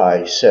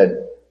Philippi, he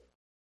said,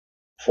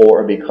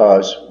 for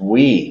because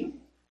we,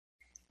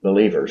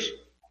 believers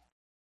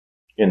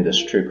in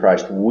this true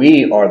Christ,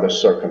 we are the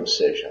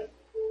circumcision.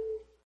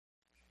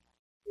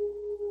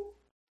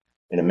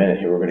 In a minute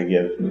here, we're going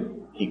to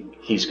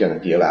he's going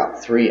to give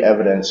out 3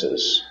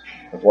 evidences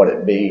of what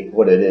it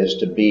is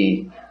to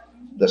be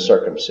the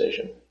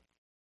circumcision.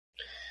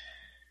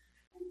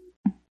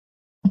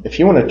 If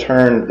you want to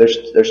turn,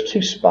 there's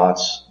 2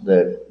 spots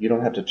that you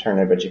don't have to turn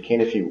there, but you can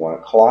if you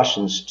want.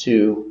 Colossians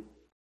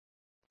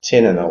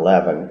 2:10 and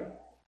 11.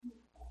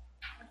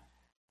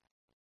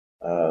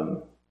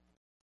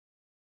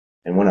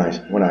 And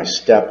when I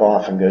step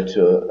off and go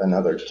to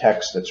another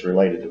text that's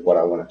related to what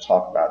I want to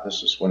talk about,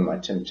 this is when my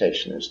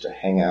temptation is to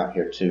hang out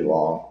here too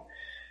long.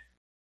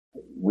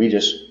 We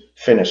just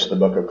finished the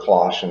book of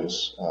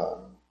Colossians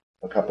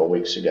a couple of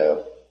weeks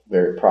ago.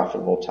 Very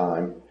profitable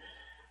time.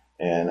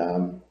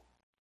 And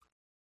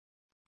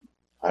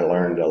I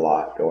learned a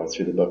lot going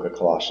through the book of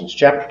Colossians.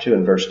 Chapter 2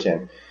 and verse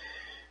 10.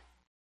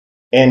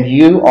 And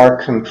you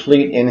are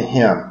complete in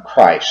him,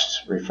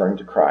 Christ, referring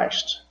to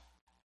Christ,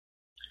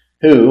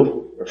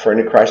 who,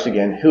 referring to Christ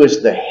again, who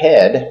is the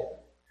head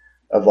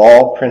of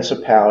all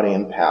principality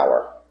and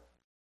power,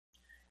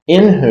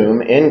 in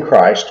whom, in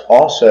Christ,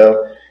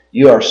 also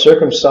you are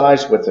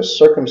circumcised with a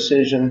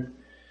circumcision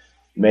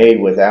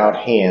made without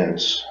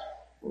hands,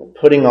 the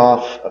putting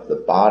off of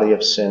the body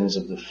of sins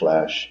of the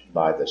flesh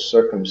by the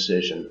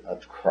circumcision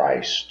of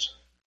Christ.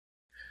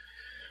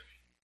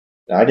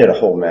 Now, I did a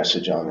whole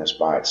message on this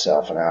by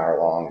itself, an hour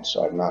long,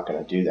 so I'm not going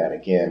to do that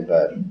again,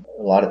 but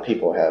a lot of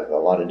people have a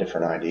lot of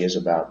different ideas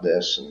about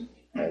this, and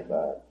have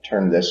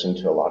turned this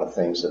into a lot of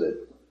things that it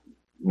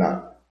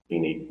not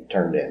be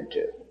turned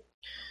into.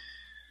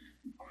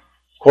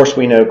 Of course,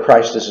 we know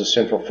Christ is the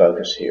central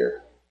focus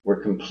here.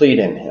 We're complete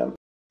in him.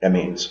 That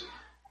means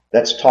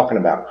that's talking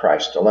about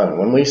Christ alone.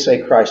 When we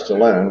say Christ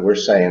alone, we're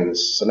saying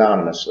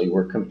synonymously,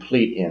 we're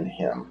complete in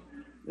him.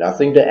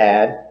 Nothing to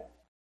add,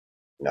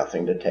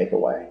 nothing to take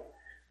away.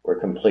 We're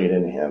complete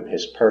in him.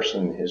 His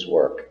person, his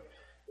work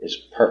is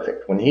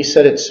perfect. When he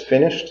said it's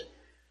finished,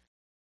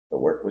 the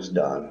work was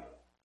done.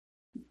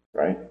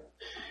 Right?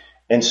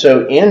 And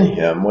so in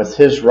him, with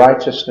his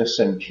righteousness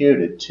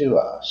imputed to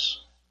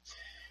us,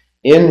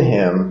 in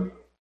him,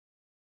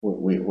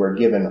 we're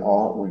given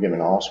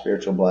all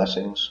spiritual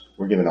blessings.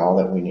 We're given all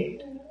that we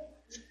need.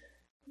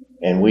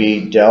 And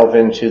we delve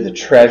into the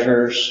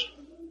treasures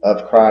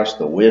of Christ,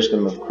 the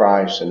wisdom of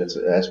Christ, and it's,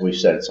 as we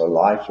said, it's a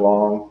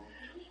lifelong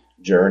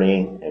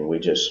journey, and we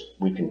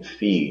can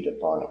feed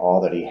upon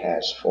all that he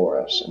has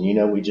for us.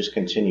 And we just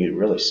continue to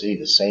really see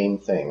the same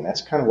thing.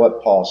 That's kind of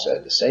what Paul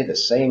said, to say the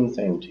same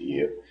thing to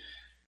you.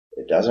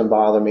 It doesn't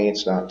bother me,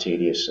 it's not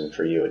tedious, and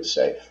for you it's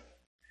safe.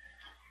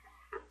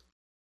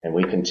 And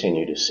we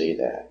continue to see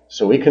that.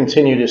 So we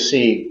continue to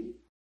see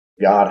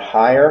God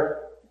higher,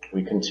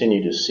 we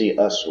continue to see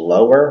us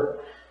lower,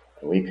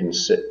 and we can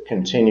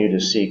continue to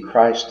see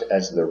Christ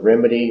as the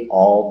remedy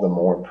all the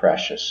more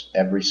precious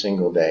every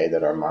single day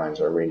that our minds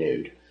are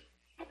renewed.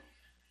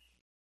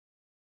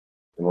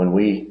 And when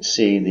we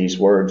see these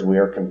words, we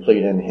are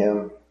complete in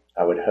him,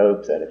 I would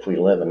hope that if we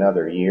live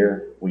another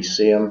year, we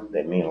see them,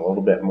 they mean a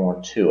little bit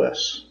more to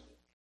us.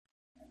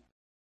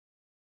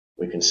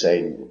 We can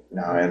say,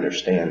 now I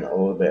understand a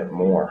little bit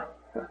more.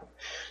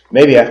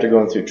 Maybe after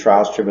going through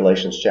trials,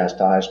 tribulations,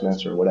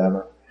 chastisements, or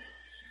whatever.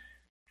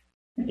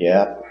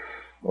 Yeah,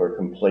 we're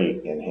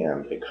complete in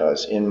him,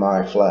 because in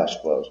my flesh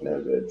dwells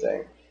no good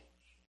thing.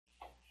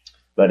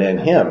 But in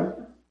him,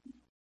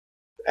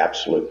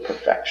 absolute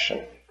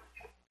perfection.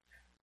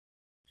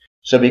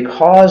 So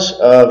because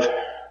of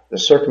the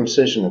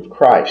circumcision of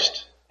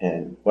Christ,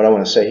 and what I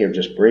want to say here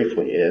just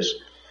briefly is,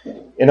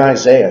 in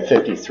Isaiah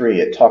 53,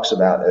 it talks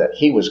about that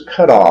he was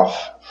cut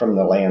off from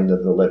the land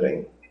of the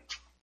living.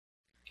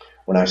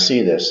 When I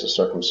see this, the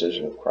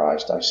circumcision of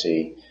Christ, I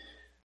see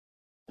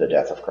the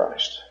death of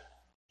Christ.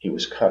 He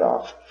was cut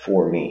off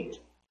for me.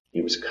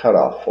 He was cut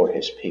off for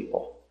his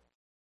people.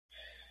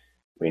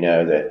 We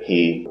know that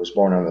he was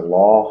born under the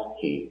law.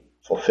 He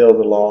fulfilled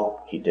the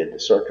law. He did the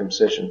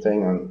circumcision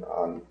thing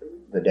on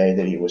the day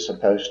that he was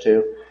supposed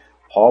to.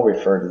 Paul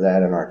referred to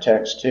that in our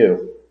text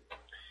too.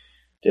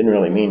 Didn't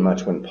really mean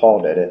much when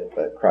Paul did it,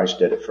 but Christ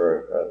did it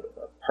for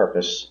a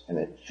purpose, and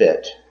it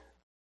fit.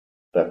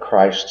 But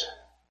Christ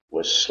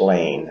was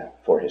slain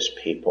for his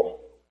people.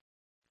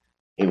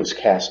 He was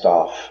cast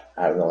off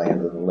out of the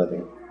land of the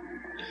living.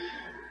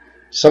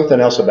 Something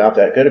else about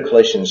that. Go to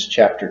Galatians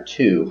chapter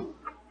 2,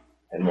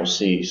 and we'll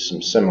see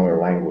some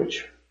similar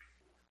language.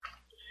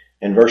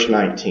 In verse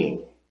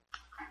 19.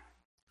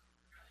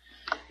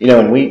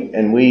 And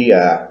we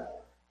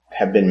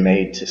have been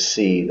made to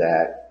see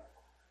that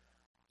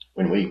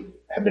when we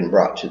have been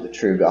brought to the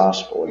true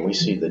gospel, and we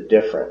see the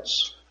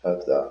difference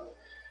of the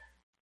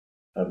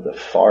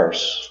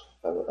farce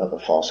of the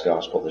false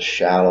gospel, the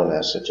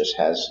shallowness, it's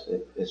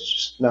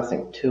just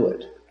nothing to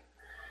it.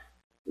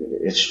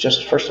 It's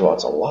just, first of all,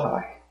 it's a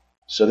lie.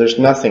 So there's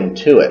nothing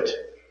to it.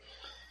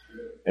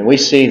 And we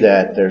see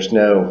that there's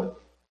no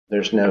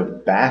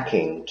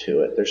backing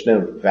to it. There's no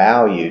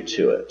value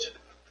to it.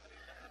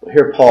 Well,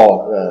 here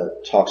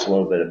Paul talks a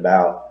little bit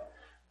about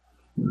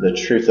the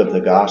truth of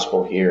the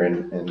gospel here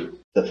and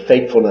the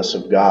faithfulness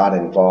of God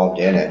involved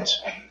in it.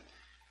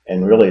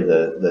 And really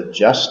the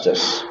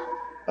justice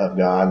of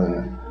God,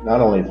 and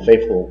not only the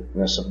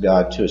faithfulness of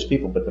God to his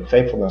people, but the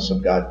faithfulness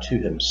of God to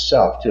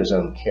himself, to his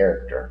own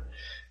character.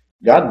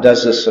 God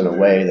does this in a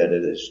way that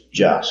it is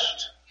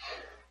just.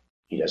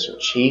 He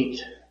doesn't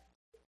cheat.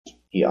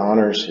 He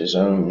honors his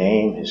own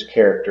name, his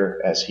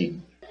character, as he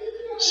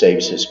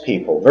saves his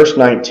people. Verse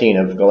 19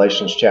 of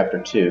Galatians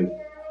chapter 2.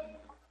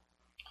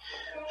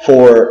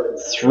 For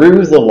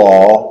through the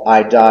law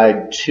I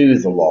died to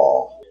the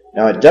law.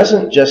 Now it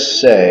doesn't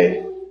just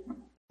say,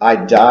 I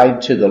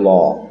died to the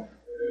law.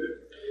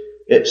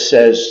 It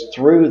says,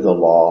 through the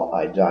law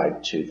I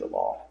died to the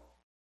law.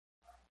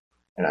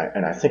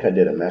 And I think I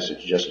did a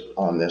message just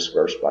on this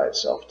verse by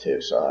itself too.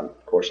 So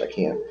of course I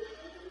can't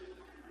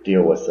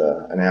deal with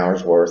an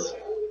hour's worth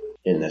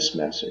in this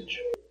message.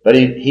 But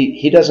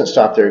he doesn't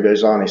stop there. He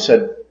goes on. He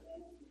said,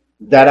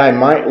 that I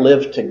might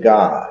live to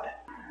God.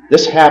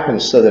 This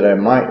happens so that I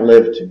might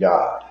live to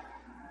God.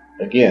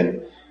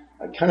 Again,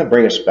 I kind of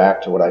bring us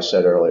back to what I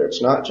said earlier.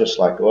 It's not just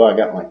like, I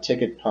got my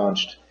ticket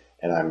punched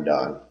and I'm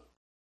done.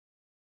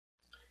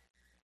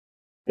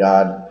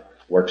 God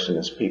works in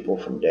his people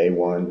from day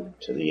one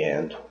to the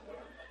end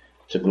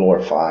to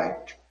glorify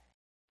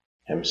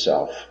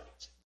himself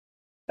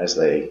as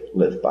they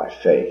live by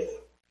faith.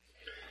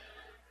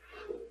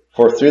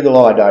 For through the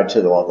law I died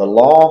to the law. The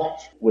law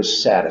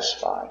was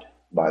satisfied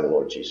by the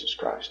Lord Jesus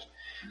Christ.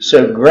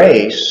 So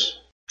grace,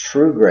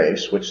 true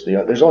grace, which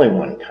there's only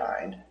one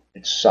kind,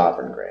 it's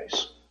sovereign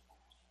grace,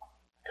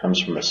 comes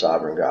from a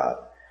sovereign God.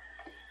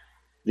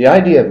 The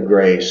idea of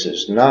grace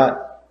is not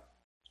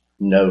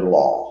no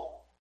law.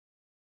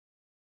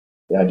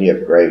 The idea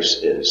of grace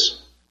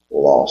is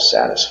law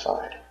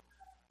satisfied.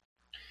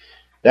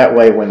 That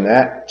way, when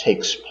that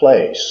takes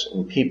place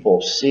and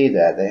people see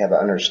that, they have an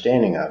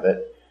understanding of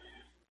it,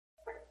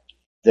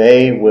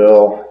 they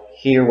will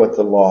hear what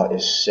the law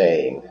is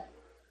saying.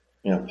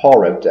 Paul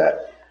wrote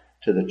that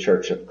to the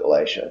church of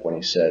Galatia when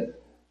he said,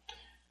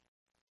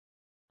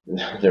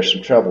 there's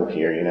some trouble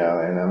here,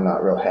 and I'm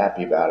not real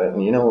happy about it.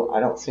 And I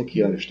don't think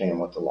you understand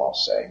what the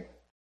law's saying.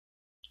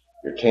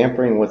 You're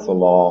tampering with the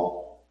law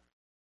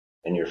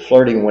and you're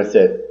flirting with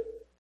it.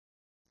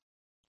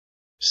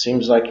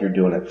 Seems like you're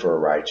doing it for a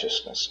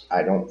righteousness.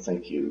 I don't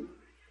think you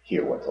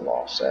hear what the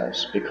law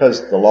says,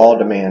 because the law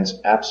demands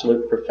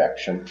absolute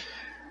perfection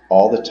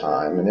all the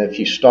time. And if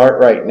you start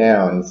right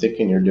now and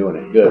thinking you're doing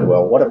it good,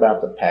 well, what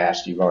about the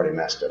past? You've already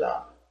messed it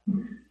up.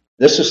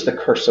 This is the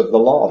curse of the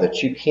law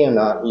that you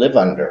cannot live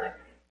under.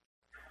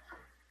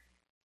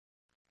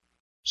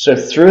 So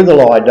through the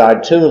law I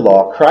died to the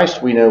law.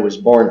 Christ, we know, was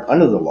born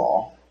under the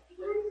law.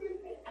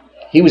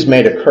 He was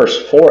made a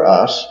curse for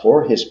us,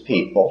 for his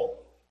people.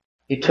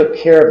 He took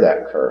care of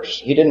that curse.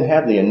 He didn't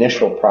have the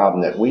initial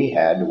problem that we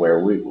had where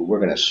we're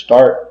going to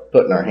start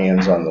putting our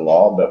hands on the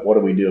law, but what do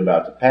we do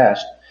about the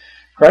past?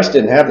 Christ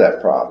didn't have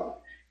that problem.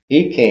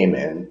 He came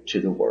into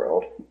the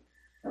world,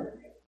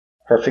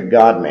 perfect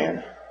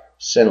God-man,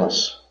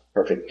 sinless,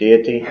 perfect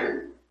deity,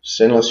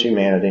 sinless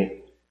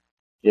humanity.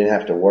 He didn't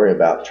have to worry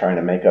about trying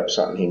to make up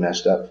something he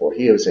messed up for.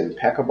 He was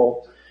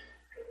impeccable.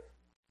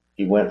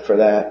 He went for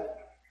that.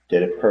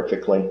 Did it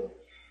perfectly.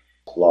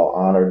 Law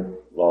honored,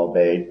 law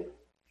obeyed,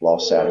 law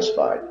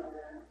satisfied.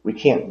 We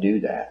can't do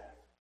that.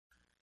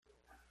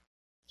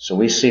 So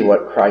we see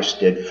what Christ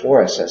did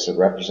for us as a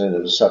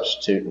representative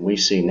substitute, and we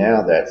see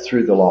now that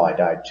through the law I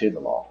died to the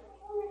law.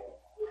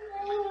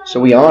 So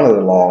we honor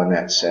the law in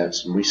that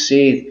sense, and we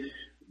see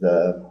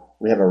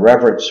we have a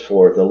reverence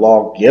for the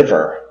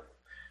lawgiver,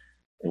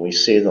 and we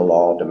see the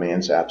law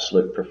demands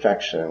absolute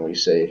perfection, and we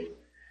say,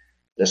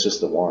 this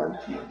is the one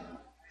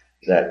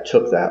that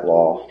took that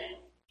law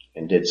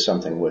and did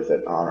something with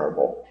it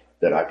honorable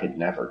that I could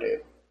never do,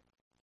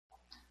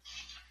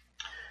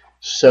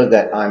 so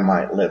that I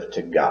might live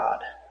to God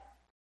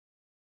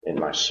in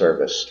my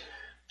service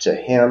to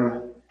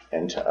him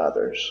and to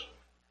others.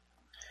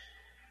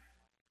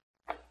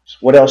 So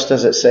what else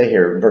does it say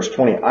here? In verse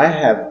 20, I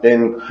have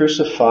been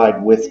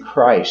crucified with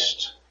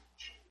Christ,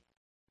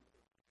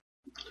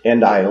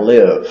 and I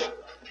live.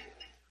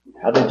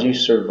 How did you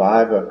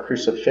survive a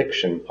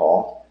crucifixion,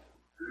 Paul?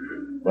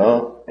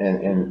 Well,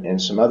 in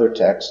some other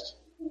texts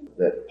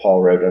that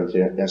Paul wrote under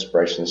the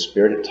inspiration of the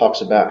Spirit, it talks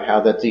about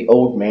how that the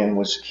old man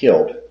was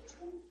killed.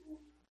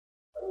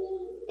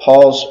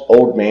 Paul's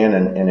old man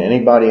and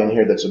anybody in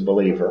here that's a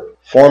believer,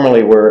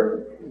 formerly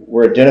were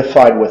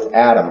identified with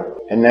Adam.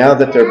 And now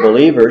that they're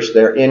believers,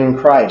 they're in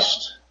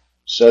Christ.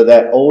 So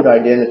that old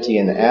identity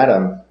in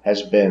Adam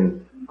has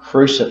been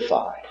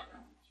crucified.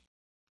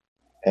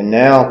 And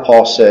now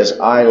Paul says,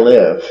 I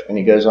live. And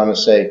he goes on to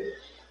say,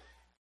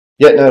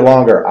 yet no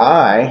longer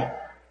I.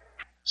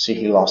 See,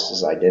 he lost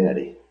his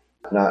identity.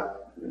 Not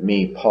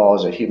me, Paul,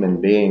 as a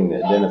human being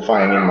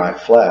identifying in my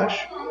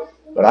flesh,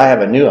 but I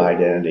have a new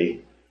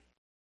identity,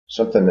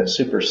 something that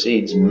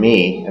supersedes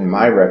me and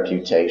my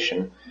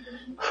reputation.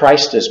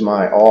 Christ is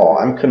my all.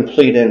 I'm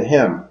complete in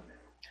Him.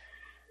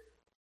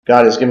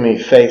 God has given me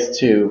faith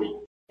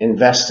to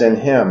invest in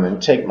Him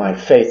and take my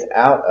faith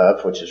out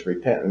of, which is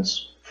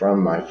repentance,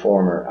 from my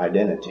former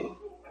identity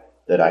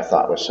that I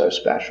thought was so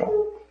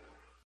special.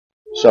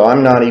 So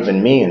I'm not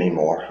even me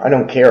anymore. I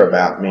don't care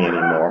about me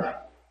anymore.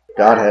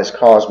 God has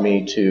caused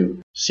me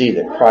to see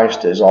that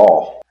Christ is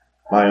all,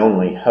 my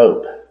only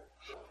hope.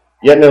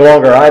 Yet no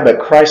longer I, but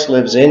Christ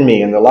lives in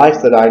me. In the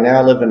life that I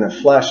now live in the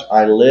flesh,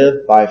 I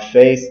live by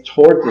faith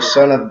toward the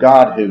Son of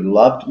God who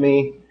loved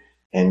me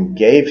and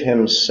gave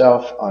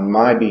Himself on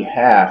my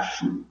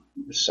behalf.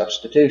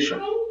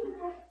 Substitution.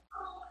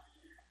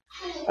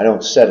 I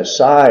don't set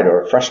aside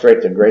or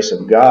frustrate the grace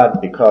of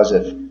God, because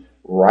if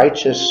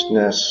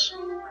righteousness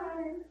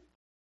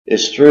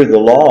is through the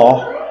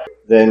law,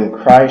 then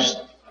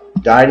Christ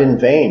died in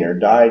vain, or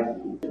died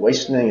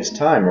wasting His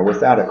time, or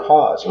without a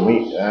cause.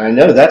 And I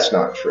know that's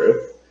not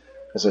true,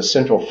 because the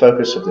central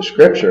focus of the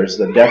Scripture is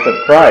the death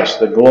of Christ,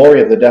 the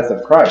glory of the death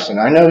of Christ. And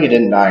I know He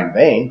didn't die in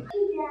vain.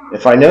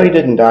 If I know He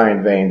didn't die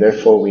in vain,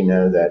 therefore we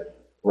know that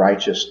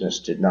righteousness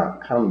did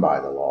not come by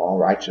the law.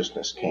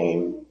 Righteousness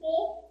came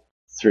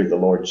through the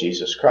Lord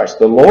Jesus Christ,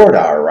 the Lord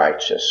our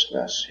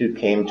righteousness, who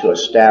came to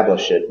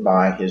establish it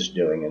by His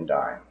doing and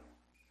dying.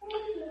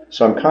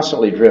 So I'm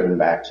constantly driven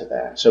back to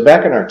that. So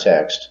back in our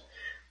text,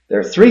 there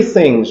are three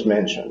things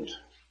mentioned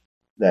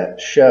that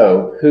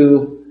show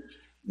who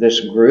this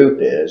group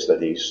is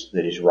that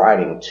he's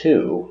writing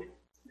to,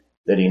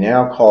 that he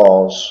now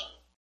calls,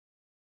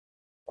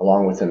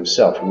 along with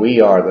himself, we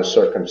are the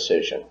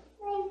circumcision.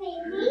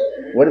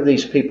 What do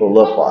these people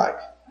look like?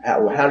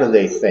 How do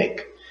they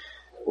think?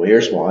 Well,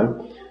 here's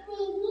one.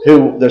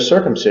 The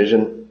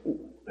circumcision,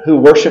 who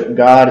worship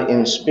God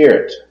in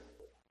spirit.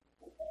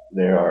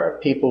 There are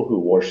people who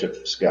worship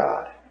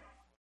God.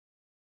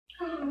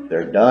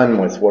 They're done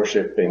with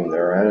worshiping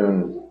their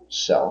own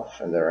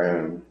self and their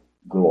own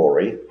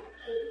glory.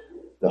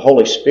 The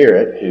Holy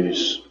Spirit,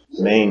 whose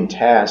main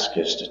task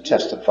is to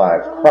testify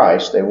of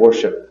Christ, they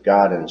worship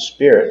God in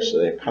spirit, so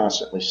they're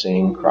constantly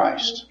seeing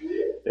Christ.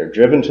 They're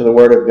driven to the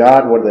Word of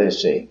God. What do they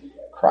see?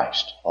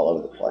 Christ all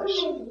over the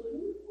place.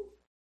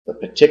 The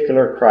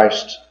particular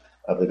Christ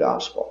of the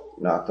gospel,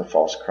 not the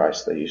false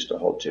Christ they used to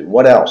hold to.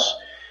 What else?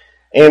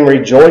 And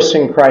rejoice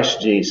in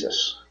Christ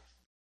Jesus.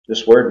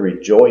 This word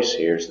rejoice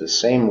here is the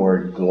same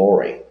word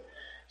glory.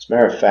 As a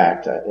matter of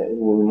fact,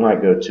 we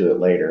might go to it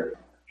later.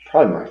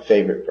 Probably my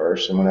favorite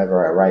verse, and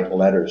whenever I write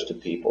letters to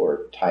people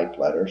or type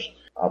letters,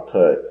 I'll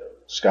put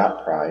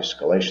Scott Price,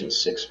 Galatians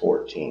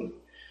 6:14.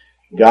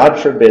 God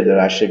forbid that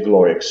I should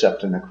glory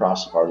except in the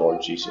cross of our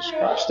Lord Jesus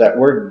Christ. That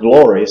word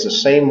glory is the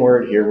same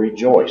word here,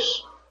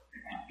 rejoice.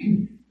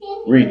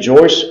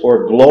 Rejoice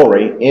or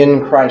glory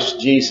in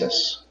Christ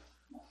Jesus.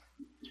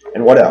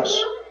 And what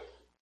else?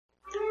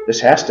 This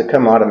has to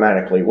come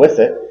automatically with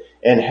it,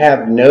 and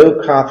have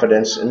no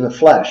confidence in the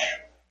flesh.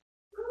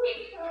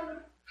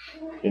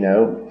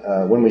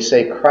 When we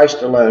say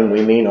Christ alone,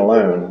 we mean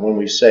alone. When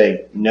we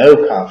say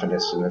no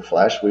confidence in the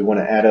flesh, we want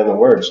to add other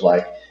words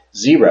like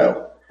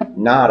zero,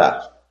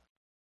 nada.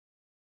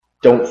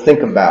 Don't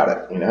think about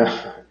it,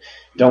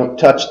 Don't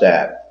touch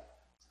that.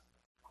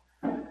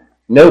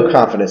 No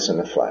confidence in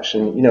the flesh.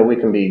 And,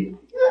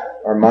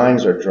 our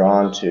minds are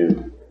drawn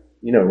to,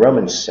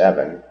 Romans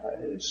 7.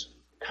 It's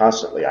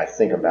constantly, I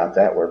think about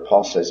that, where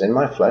Paul says, in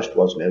my flesh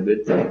dwells no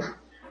good thing.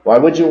 Why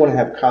would you want to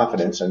have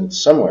confidence in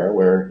somewhere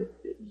where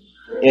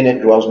in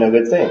it dwells no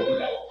good thing?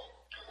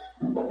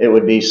 It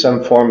would be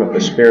some form of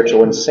a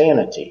spiritual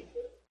insanity.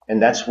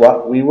 And that's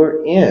what we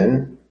were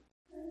in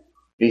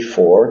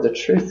before the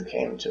truth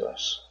came to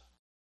us.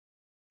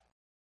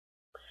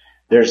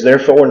 There's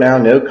therefore now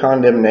no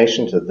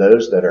condemnation to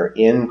those that are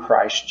in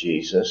Christ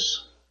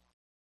Jesus,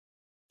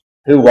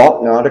 who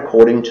walk not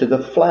according to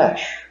the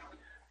flesh.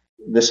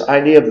 This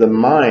idea of the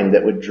mind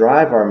that would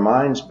drive our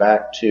minds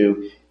back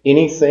to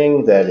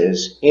anything that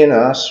is in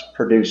us,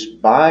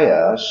 produced by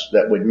us,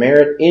 that would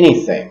merit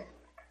anything.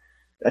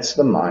 That's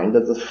the mind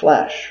of the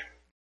flesh.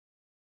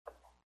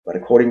 But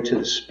according to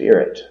the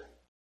Spirit,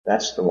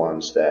 that's the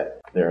ones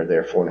that there are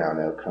therefore now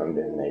no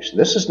condemnation.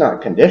 This is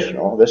not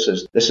conditional. This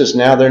is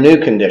now their new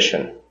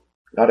condition,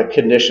 not a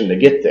condition to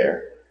get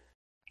there.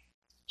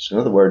 So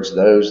in other words,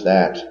 those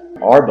that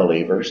are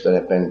believers, that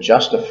have been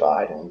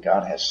justified, and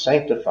God has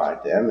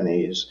sanctified them, and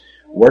He is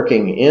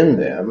working in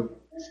them,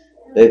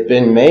 they've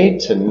been made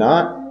to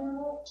not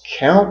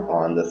count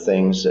on the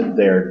things that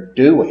they're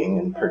doing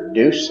and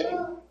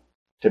producing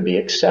to be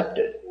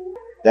accepted.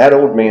 That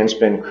old man's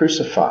been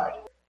crucified.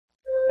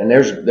 And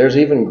there's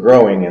even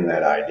growing in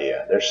that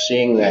idea. They're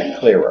seeing that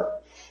clearer.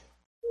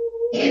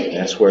 And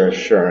that's where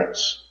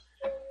assurance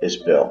is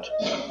built.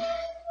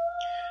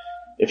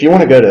 If you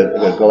want to go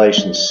to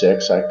Galatians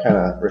 6, I kind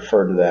of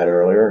referred to that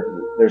earlier.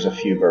 There's a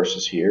few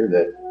verses here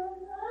that,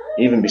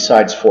 even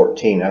besides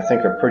 14, I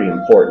think are pretty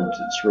important.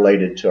 It's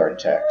related to our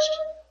text.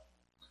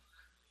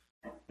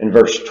 In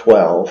verse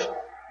 12,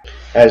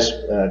 as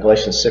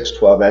Galatians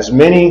 6:12, as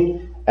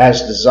many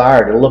as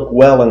desire to look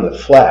well in the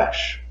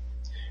flesh,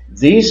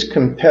 these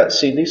are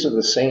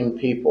the same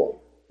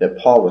people that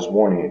Paul was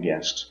warning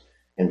against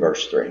in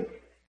verse 3.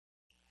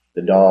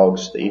 The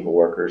dogs, the evil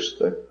workers,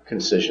 the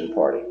concision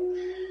party.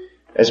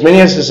 As many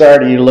as desire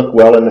to look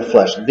well in the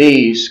flesh,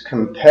 these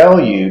compel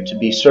you to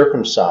be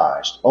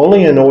circumcised,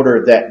 only in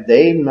order that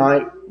they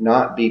might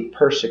not be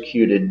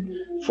persecuted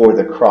for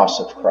the cross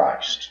of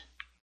Christ.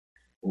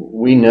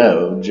 We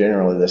know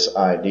generally this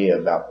idea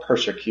about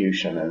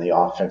persecution and the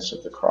offense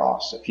of the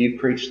cross. If you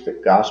preach the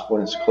gospel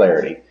in its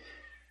clarity,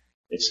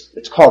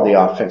 it's called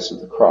the offense of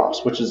the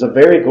cross, which is the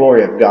very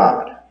glory of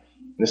God.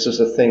 This is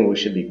the thing we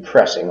should be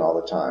pressing all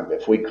the time.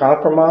 If we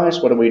compromise,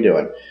 what are we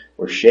doing?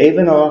 We're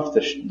shaving off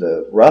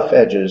the rough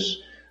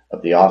edges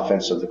of the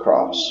offense of the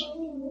cross.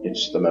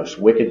 It's the most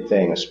wicked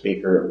thing a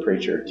speaker, a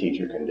preacher, a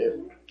teacher can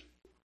do.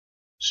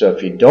 So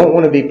if you don't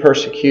want to be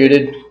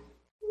persecuted,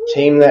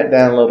 tame that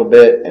down a little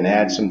bit and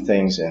add some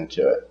things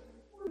into it,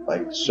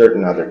 like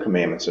certain other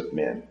commandments of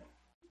men.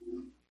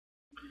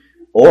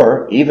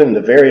 Or even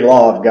the very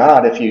law of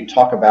God, if you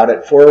talk about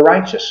it for a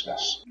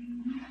righteousness.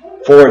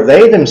 For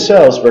they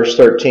themselves, verse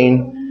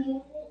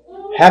 13,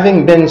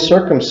 having been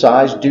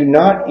circumcised, do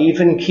not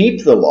even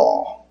keep the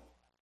law.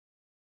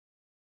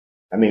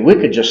 I mean, we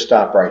could just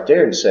stop right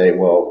there and say,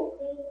 well,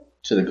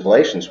 to the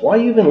Galatians, why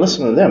are you even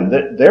listening to them?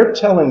 They're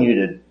telling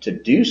you to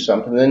do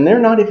something, and they're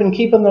not even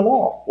keeping the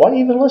law. Why are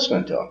you even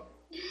listening to them?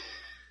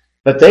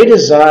 But they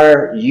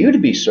desire you to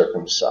be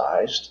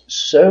circumcised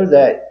so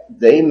that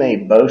they may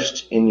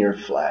boast in your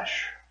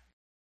flesh.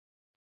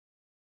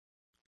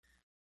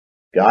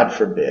 God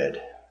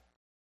forbid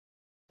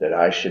that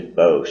I should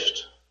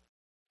boast.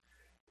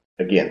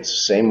 Again,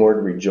 same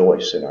word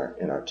rejoice in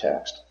our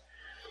text.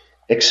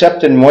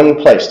 Except in one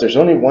place. There's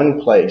only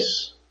one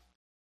place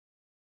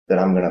that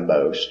I'm going to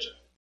boast,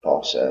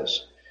 Paul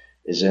says,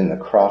 is in the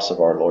cross of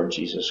our Lord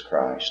Jesus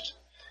Christ,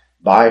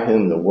 by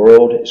whom the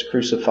world is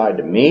crucified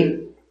to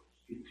me,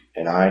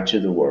 and I to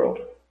the world.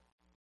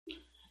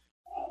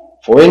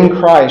 For in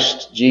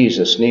Christ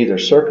Jesus neither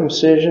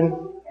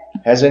circumcision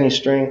has any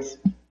strength,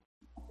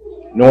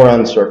 nor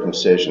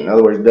uncircumcision. In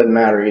other words, it doesn't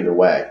matter either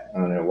way. I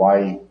don't know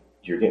why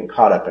you're getting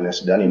caught up in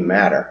this. It doesn't even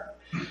matter.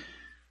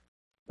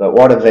 But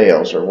what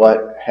avails, or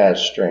what has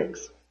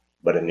strength,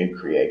 but a new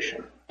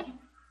creation?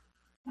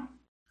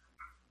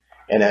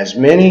 And as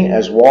many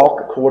as walk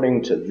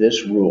according to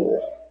this rule,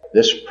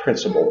 this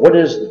principle. What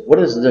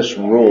is this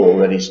rule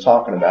that he's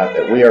talking about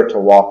that we are to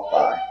walk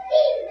by?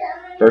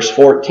 Verse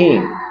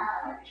 14.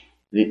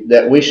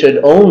 That we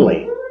should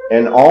only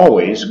and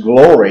always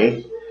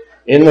glory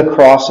in the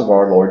cross of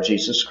our Lord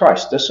Jesus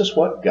Christ. This is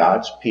what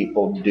God's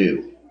people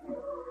do.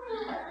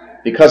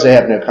 Because they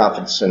have no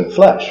confidence in the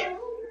flesh.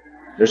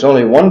 There's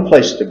only one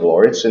place to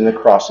glory. It's in the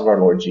cross of our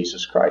Lord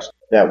Jesus Christ.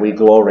 That we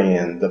glory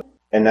in.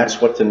 And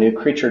that's what the new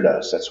creature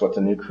does. That's what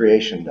the new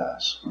creation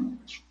does.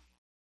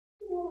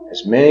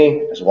 As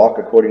many as walk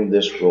according to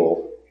this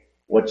rule,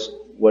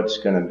 what's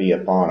going to be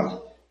upon them?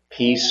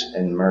 Peace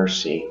and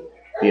mercy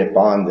be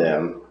upon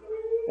them,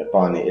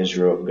 upon the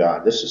Israel of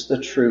God. This is the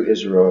true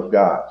Israel of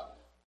God,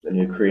 the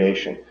new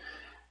creation.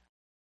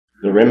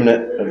 The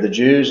remnant of the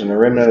Jews and the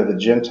remnant of the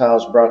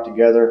Gentiles brought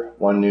together,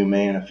 one new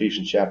man,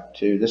 Ephesians chapter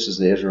 2. This is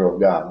the Israel of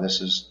God.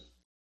 This is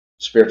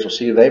the spiritual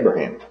seed of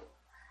Abraham.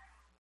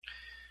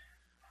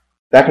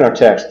 Back in our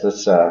text,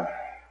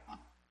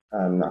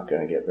 I'm not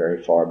going to get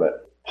very far,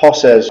 but Paul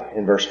says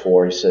in verse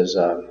 4, he says,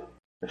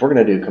 if we're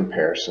going to do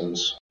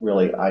comparisons,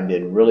 really, I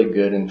did really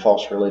good in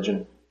false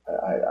religion.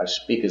 I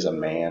speak as a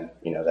man,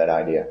 that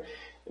idea.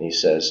 And he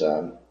says,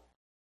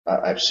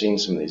 I've seen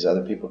some of these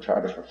other people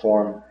try to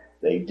perform.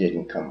 They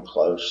didn't come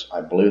close.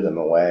 I blew them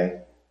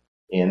away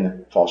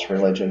in false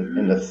religion.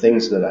 And the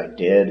things that I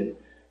did,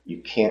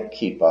 you can't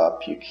keep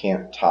up. You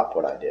can't top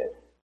what I did.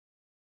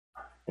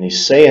 And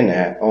he's saying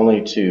that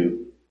only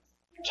to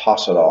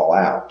toss it all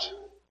out,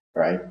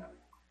 right?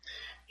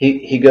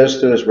 He goes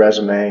through his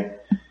resume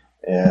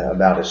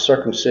about his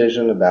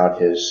circumcision, about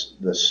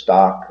the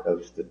stock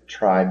of the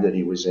tribe that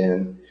he was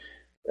in.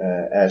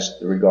 As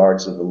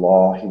regards of the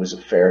law, he was a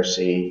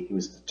Pharisee. He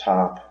was the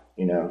top,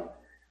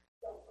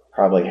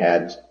 probably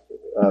had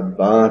a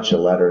bunch of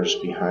letters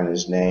behind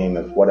his name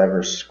of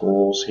whatever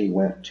schools he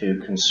went to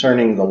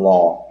concerning the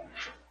law.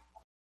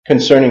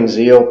 Concerning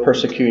zeal,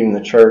 persecuting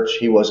the church,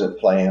 he wasn't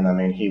playing. I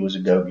mean, he was a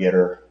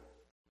go-getter,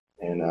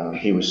 and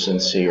he was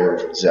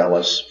sincere,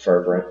 zealous,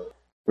 fervent.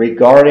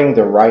 Regarding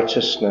the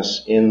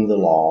righteousness in the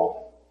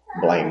law,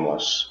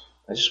 blameless.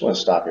 I just want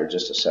to stop here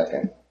just a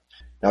second.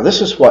 Now,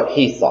 this is what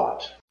he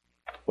thought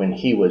when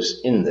he was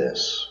in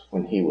this,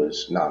 when he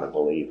was not a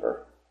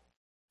believer.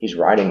 He's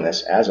writing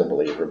this as a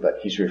believer, but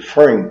he's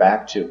referring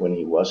back to when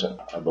he wasn't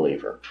a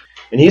believer.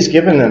 And he's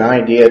given an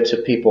idea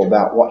to people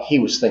about what he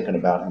was thinking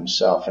about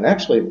himself, and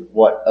actually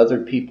what other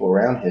people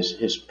around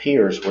his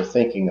peers were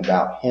thinking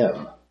about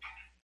him.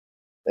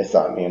 They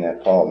thought, man,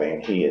 that Paul,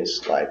 man, he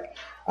is like,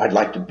 I'd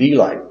like to be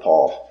like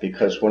Paul,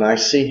 because when I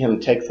see him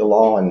take the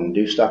law and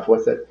do stuff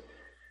with it,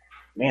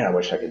 man, I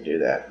wish I could do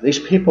that. These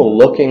people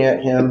looking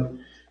at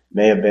him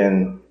may have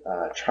been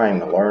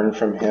trying to learn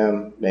from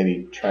him,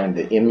 maybe trying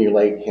to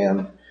emulate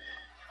him,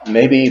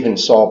 maybe even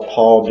saw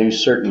Paul do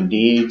certain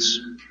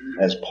deeds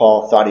as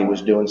Paul thought he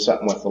was doing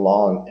something with the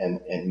law,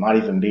 and might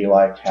even be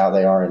like how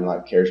they are in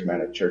like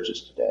charismatic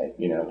churches today.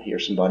 You know, hear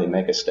somebody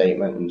make a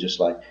statement and just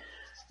like,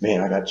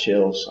 man, I got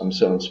chills. I'm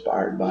so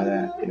inspired by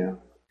that, you know.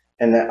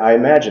 And that, I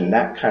imagine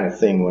that kind of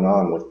thing went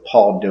on with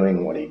Paul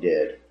doing what he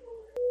did.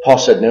 Paul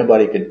said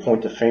nobody could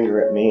point the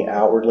finger at me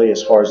outwardly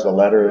as far as the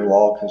letter of the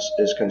law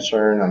is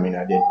concerned. I mean,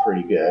 I did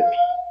pretty good.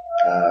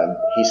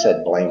 He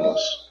said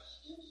blameless.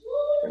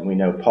 And we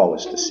know Paul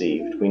was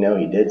deceived. We know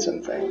he did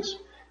some things.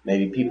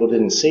 Maybe people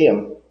didn't see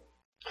him.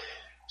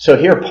 So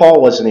here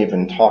Paul wasn't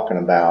even talking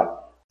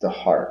about the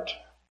heart.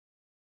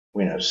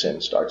 We know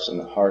sin starts in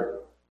the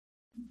heart.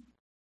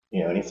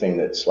 You know, anything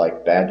that's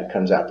like bad that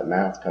comes out the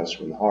mouth comes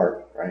from the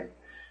heart, right?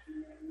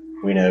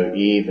 We know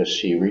Eve, as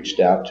she reached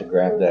out to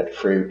grab that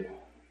fruit,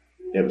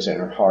 it was in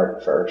her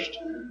heart first.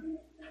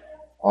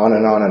 On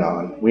and on and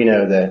on. We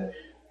know that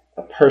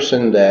a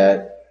person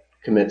that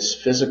commits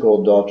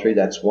physical adultery,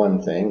 that's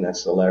one thing,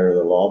 that's the letter of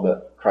the law,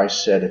 but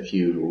Christ said if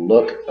you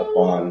look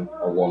upon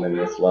a woman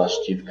with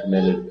lust, you've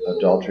committed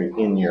adultery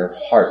in your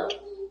heart.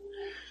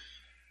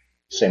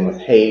 Same with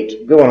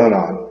hate, going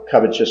on,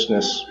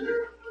 covetousness.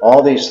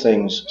 All these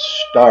things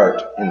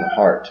start in the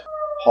heart.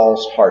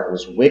 Paul's heart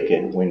was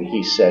wicked when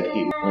he said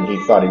when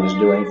he thought he was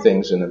doing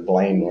things in a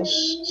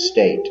blameless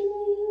state.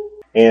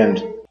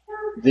 And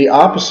the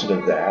opposite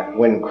of that,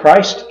 when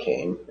Christ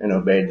came and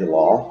obeyed the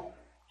law,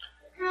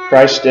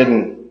 Christ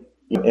didn't,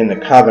 in the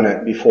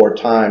covenant before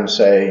time,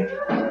 say,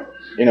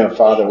 you know,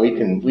 Father, we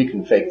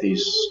can fake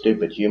these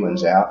stupid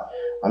humans out.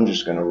 I'm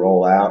just going to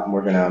roll out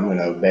and I'm going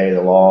to obey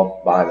the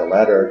law by the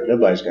letter.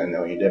 Nobody's going to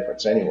know any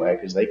difference anyway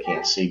because they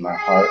can't see my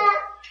heart.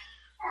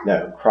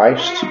 No,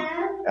 Christ,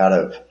 out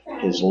of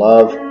his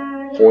love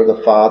for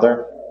the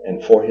Father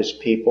and for his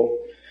people,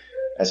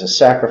 as a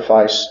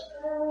sacrifice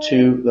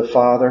to the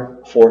Father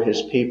for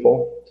his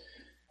people,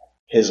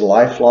 his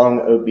lifelong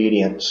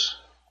obedience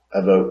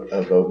of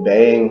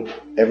obeying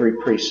every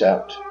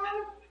precept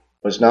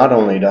was not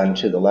only done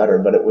to the letter,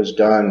 but it was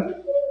done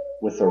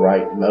with the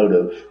right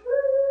motive.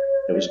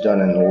 It was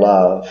done in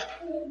love.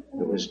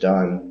 It was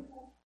done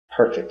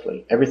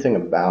perfectly. Everything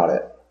about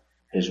it,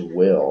 his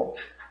will.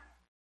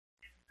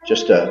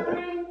 Just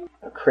a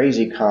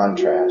crazy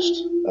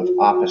contrast of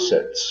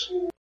opposites.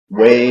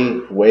 Way,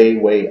 way,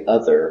 way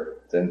other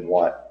than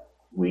what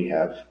we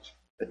have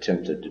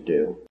attempted to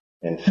do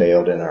and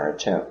failed in our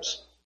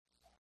attempts.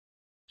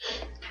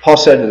 Paul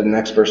said in the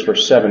next verse,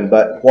 verse 7,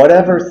 but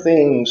whatever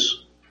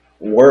things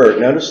were,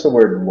 notice the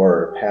word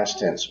were, past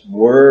tense,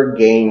 were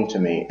gained to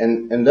me.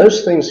 And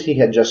those things he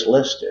had just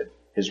listed,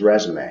 his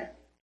resume,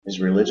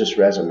 his religious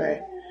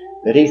resume,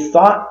 that he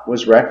thought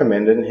was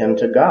recommending him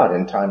to God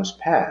in times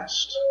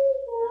past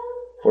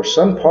for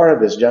some part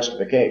of his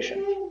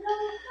justification.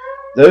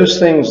 Those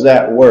things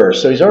that were,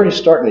 so he's already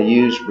starting to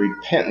use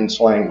repentance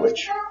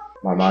language.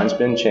 My mind's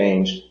been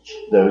changed.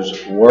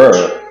 Those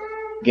were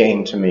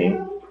gained to me.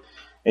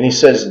 And he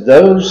says,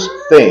 those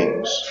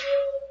things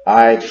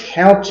I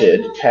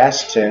counted,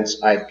 past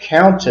tense, I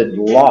counted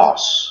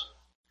loss.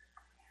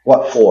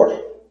 What for?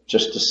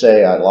 Just to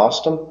say I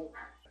lost them?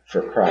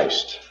 For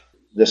Christ.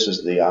 This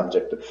is the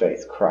object of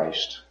faith,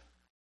 Christ.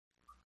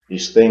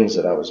 These things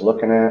that I was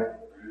looking at,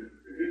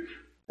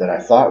 that I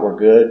thought were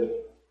good,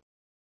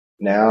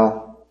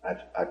 now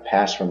I've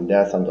passed from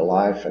death unto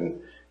life, and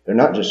they're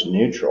not just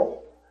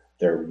neutral,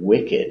 they're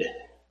wicked,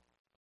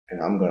 and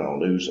I'm going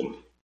to lose them.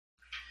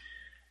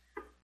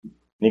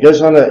 And he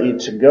goes on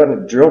to go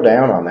and drill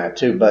down on that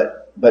too,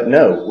 but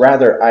no,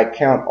 rather I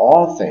count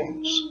all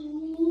things.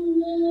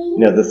 You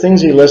know, the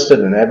things he listed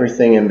and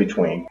everything in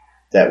between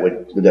that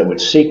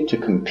would seek to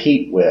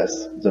compete with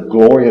the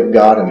glory of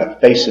God in the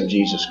face of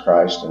Jesus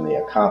Christ and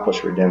the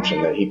accomplished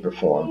redemption that he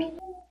performed.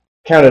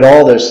 Counted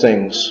all those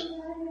things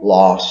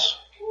loss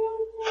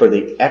for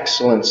the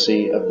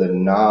excellency of the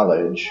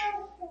knowledge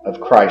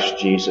of Christ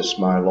Jesus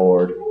my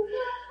Lord,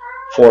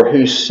 for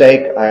whose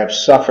sake I have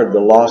suffered the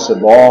loss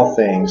of all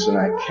things, and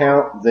I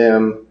count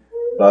them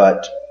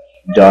but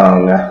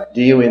dung.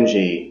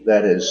 D-U-N-G.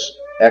 That is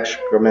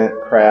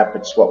excrement, crap.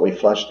 It's what we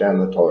flush down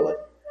the toilet.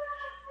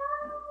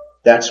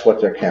 That's what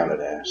they're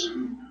counted as.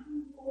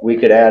 We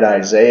could add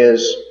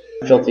Isaiah's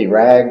filthy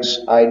rags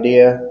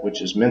idea,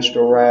 which is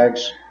menstrual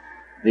rags.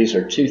 These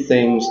are two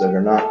things that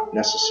are not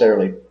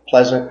necessarily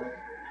pleasant.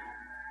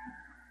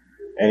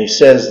 And he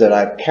says that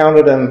I've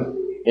counted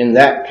them in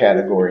that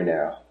category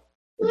now,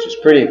 which is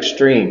pretty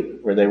extreme,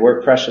 where they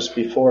were precious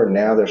before, and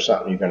now they're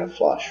something you're going to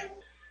flush.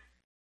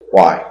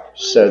 Why?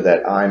 So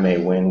that I may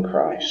win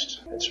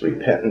Christ. It's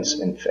repentance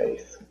and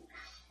faith.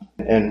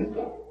 And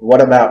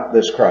what about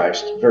this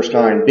Christ? Verse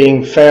 9,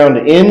 being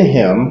found in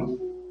him,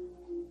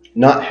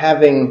 not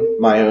having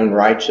my own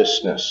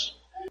righteousness.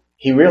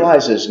 He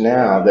realizes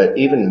now that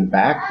even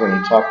back when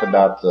he talked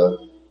about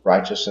the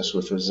righteousness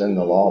which was in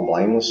the law,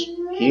 blameless,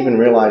 he even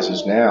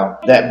realizes now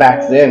that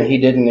back then he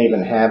didn't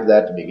even have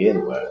that to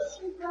begin with.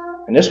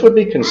 And this would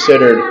be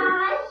considered,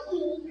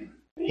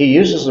 he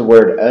uses the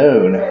word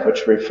own,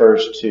 which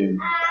refers to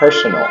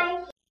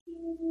personal.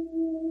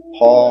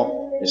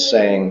 Paul is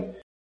saying,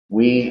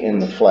 we in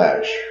the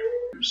flesh,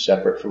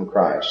 separate from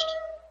Christ,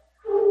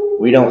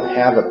 we don't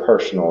have a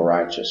personal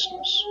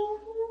righteousness.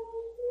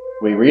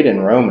 We read in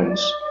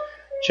Romans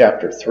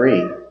chapter 3,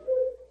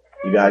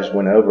 you guys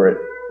went over it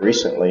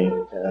recently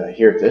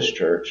here at this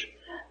church,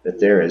 that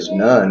there is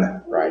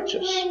none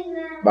righteous.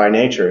 By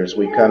nature, as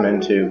we come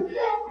into,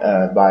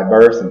 by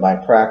birth and by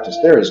practice,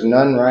 there is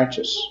none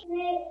righteous.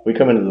 We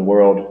come into the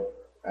world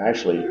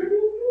actually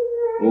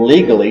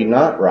legally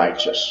not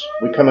righteous.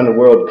 We come into the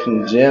world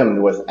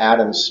condemned with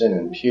Adam's sin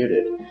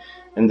imputed.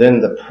 And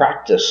then the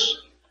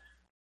practice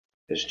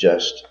is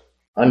just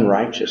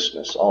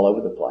unrighteousness all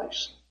over the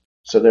place.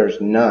 So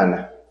there's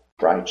none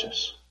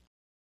righteous.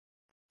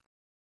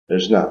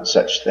 There's not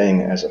such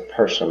thing as a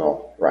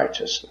personal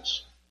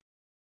righteousness.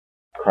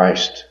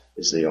 Christ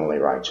is the only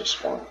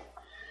righteous one.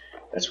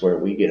 That's where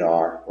we get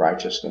our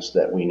righteousness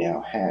that we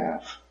now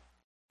have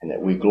and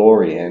that we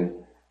glory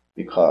in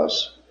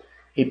because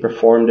he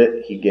performed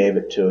it, he gave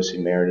it to us, he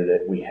merited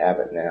it, we have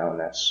it now, and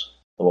that's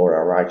the Lord.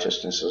 Our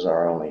righteousness is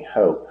our only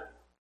hope.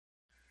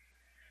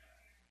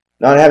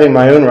 Not having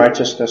my own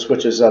righteousness,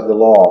 which is of the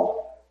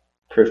law,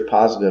 proof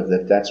positive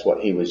that that's what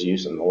he was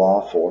using the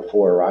law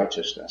for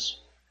righteousness.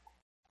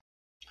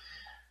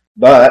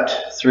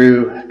 But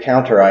through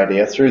counter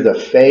idea, through the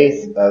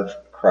faith of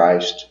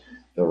Christ,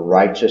 the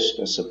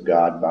righteousness of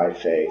God by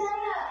faith.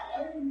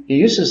 He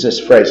uses this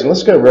phrase, and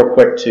let's go real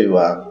quick to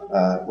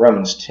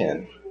Romans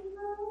 10.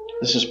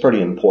 This is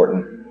pretty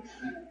important.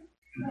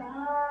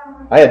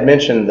 I had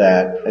mentioned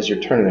that, as you're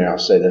turning there, I'll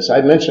say this. I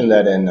had mentioned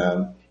that in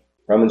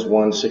Romans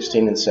 1,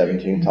 16 and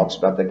 17 talks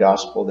about the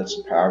gospel that's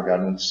the power of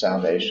God unto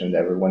salvation to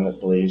everyone that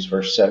believes.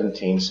 Verse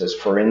 17 says,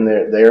 for in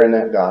there in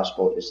that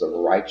gospel is the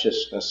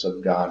righteousness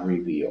of God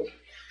revealed.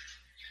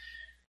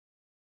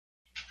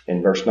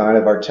 In verse 9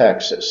 of our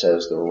text it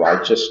says the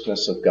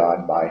righteousness of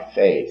God by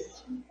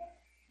faith.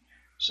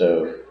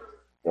 So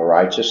the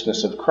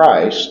righteousness of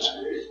Christ,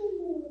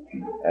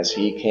 as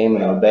he came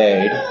and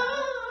obeyed,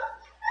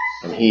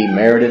 and he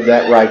merited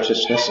that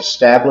righteousness,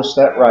 established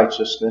that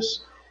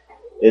righteousness,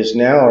 is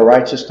now a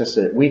righteousness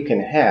that we can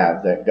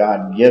have, that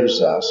God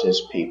gives us,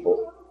 his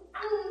people,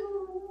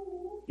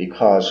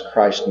 because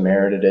Christ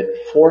merited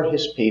it for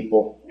his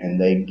people, and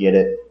they get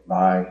it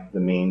by the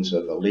means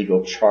of a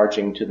legal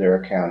charging to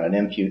their account, an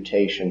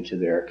imputation to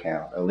their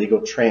account, a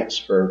legal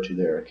transfer to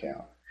their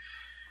account.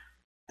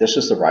 This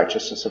is the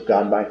righteousness of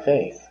God by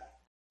faith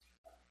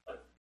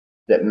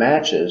that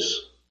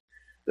matches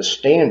the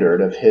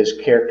standard of his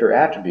character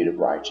attribute of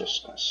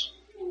righteousness,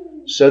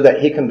 so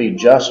that he can be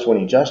just when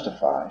he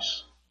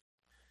justifies.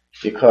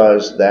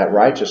 Because that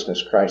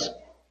righteousness Christ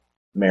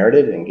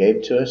merited and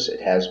gave to us,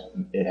 it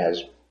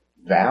has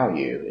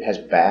value, it has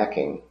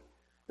backing,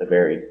 the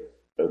very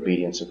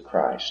obedience of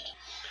Christ.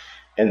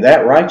 And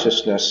that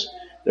righteousness,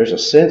 there's a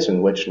sense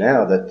in which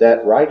now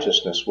that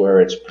righteousness,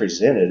 where it's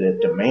presented, it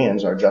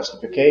demands our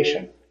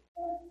justification.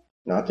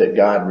 Not that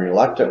God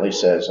reluctantly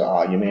says,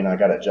 you mean I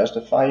got to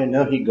justify you?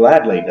 No, he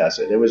gladly does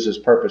it. It was his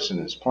purpose and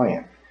his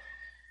plan.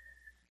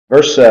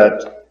 Verse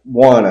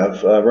 1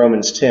 of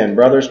Romans 10,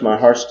 brothers, my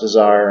heart's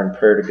desire and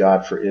prayer to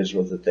God for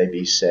Israel that they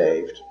be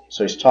saved.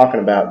 So he's talking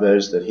about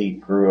those that he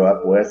grew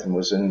up with and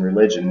was in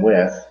religion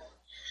with.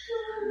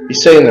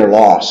 He's saying they're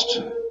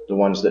lost, the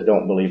ones that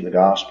don't believe the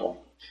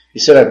gospel. He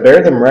said, I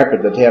bear them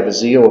record that they have a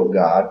zeal of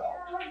God,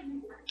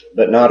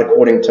 but not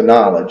according to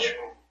knowledge.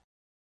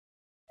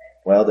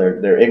 Well,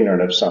 they're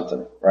ignorant of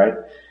something, right?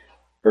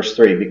 Verse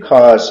 3,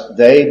 because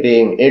they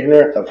being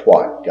ignorant of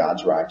what?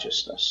 God's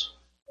righteousness.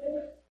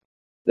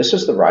 This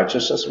is the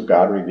righteousness of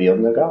God revealed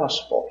in the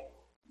gospel.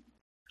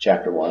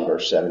 Chapter 1,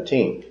 verse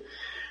 17.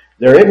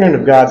 They're ignorant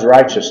of God's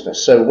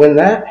righteousness. So when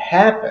that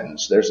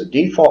happens, there's a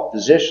default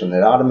position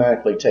that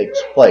automatically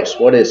takes place.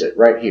 What is it?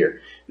 Right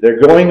here. They're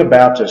going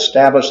about to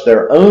establish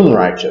their own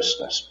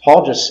righteousness.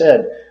 Paul just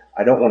said,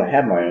 I don't want to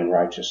have my own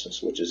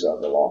righteousness, which is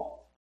of the law.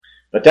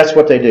 But that's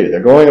what they do. They're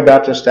going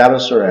about to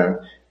establish their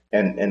own.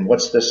 And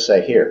what's this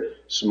say here?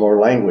 Some more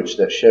language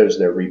that shows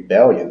their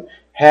rebellion.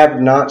 Have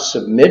not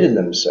submitted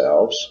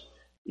themselves.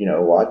 You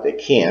know what? They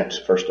can't,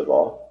 first of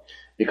all,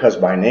 because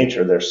by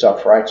nature they're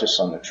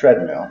self-righteous on the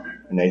treadmill.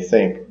 And they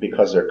think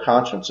because their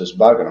conscience is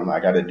bugging them, I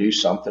got to do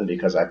something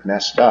because I've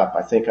messed up.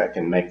 I think I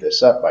can make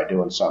this up by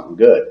doing something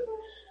good.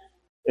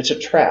 It's a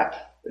trap.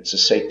 It's a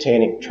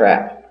satanic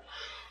trap.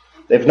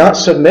 They've not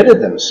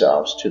submitted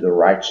themselves to the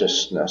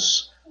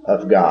righteousness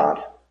of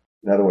God.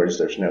 In other words,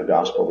 there's no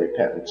gospel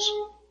repentance.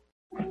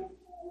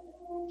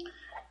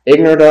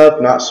 Ignorant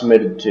of, not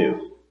submitted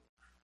to.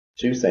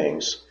 Two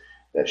things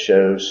that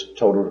shows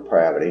total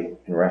depravity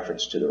in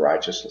reference to the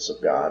righteousness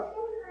of God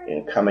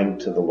in coming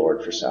to the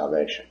Lord for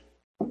salvation.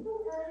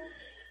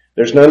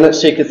 There's none that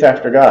seeketh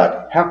after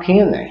God. How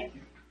can they?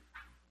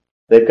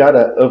 They've got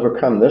to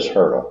overcome this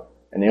hurdle.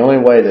 And the only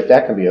way that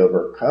that can be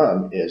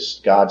overcome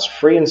is God's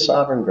free and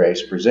sovereign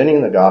grace,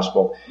 presenting the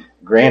gospel,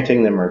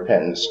 granting them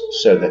repentance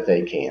so that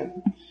they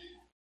can.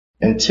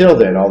 Until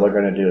then, all they're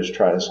going to do is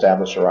try to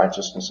establish a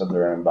righteousness of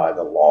their own by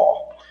the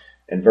law.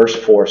 And verse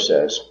 4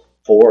 says,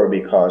 "For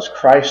because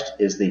Christ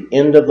is the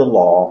end of the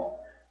law,"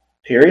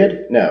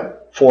 period? No,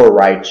 for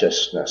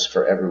righteousness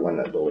for everyone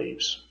that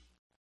believes.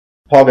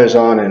 Paul goes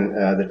on in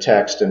the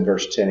text in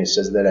verse 10, he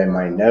says, "that I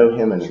might know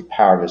him and the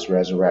power of his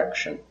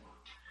resurrection."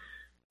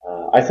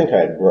 I think I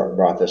had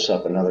brought this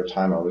up another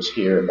time I was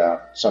here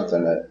about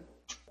something that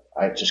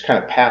I just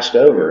kind of passed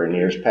over in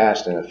years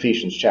past in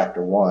Ephesians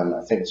chapter 1.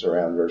 I think it's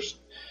around verse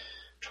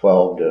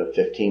 12 to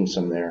 15,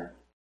 some there.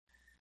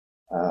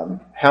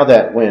 How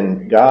that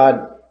when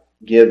God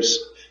gives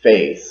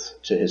faith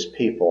to his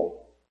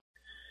people,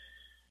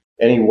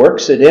 and he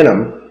works it in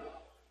them,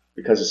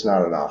 because it's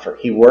not an offer,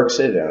 he works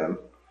it in them,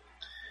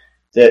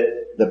 that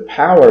the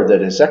power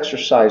that is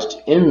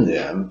exercised in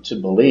them to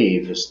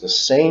believe is the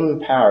same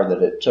power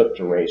that it took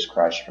to raise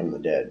Christ from the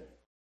dead.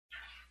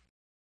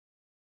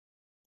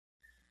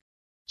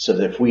 So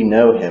that if we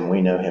know him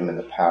in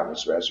the power of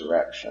his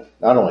resurrection.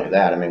 Not only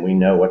that, we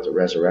know what the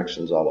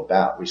resurrection is all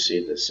about. We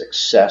see the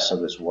success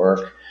of his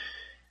work,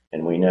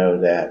 and we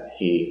know that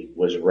he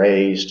was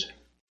raised,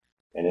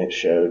 and it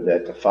showed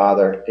that the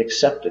Father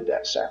accepted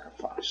that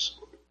sacrifice,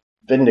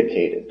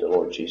 vindicated the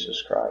Lord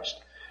Jesus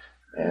Christ,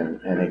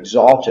 and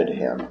exalted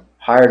him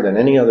higher than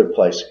any other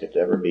place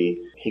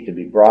he could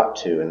be brought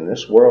to in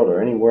this world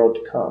or any world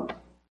to come,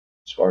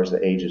 as far as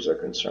the ages are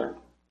concerned.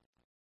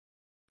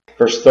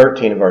 Verse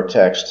 13 of our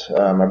text,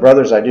 "My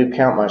brothers, I do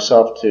count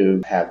myself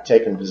to have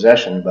taken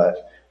possession, but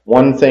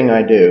one thing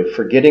I do,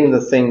 forgetting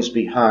the things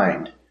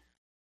behind."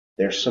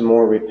 There's some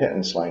more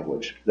repentance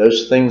language.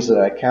 Those things that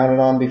I counted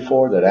on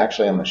before that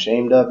actually I'm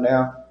ashamed of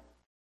now,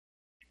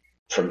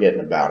 forgetting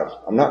about them.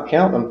 I'm not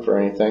counting them for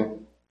anything.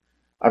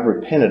 I've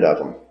repented of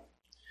them.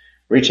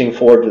 Reaching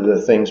forward to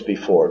the things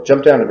before.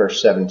 Jump down to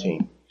verse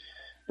 17.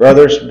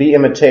 "Brothers, be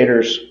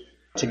imitators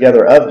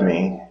together of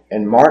me,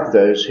 and mark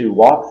those who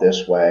walk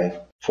this way,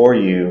 for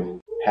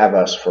you have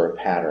us for a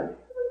pattern."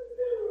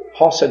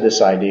 Paul said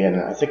this idea, and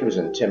I think it was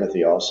in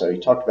Timothy also. He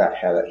talked about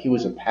how that he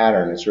was a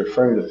pattern. It's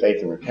referring to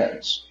faith and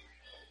repentance.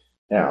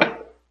 Now,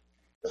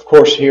 of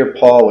course, here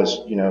Paul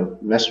was,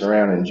 messing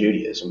around in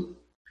Judaism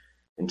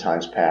in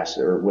times past,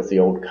 or with the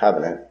Old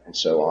Covenant and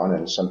so on.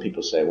 And some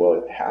people say,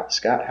 well,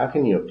 Scott, how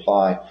can you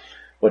apply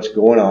what's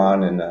going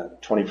on in the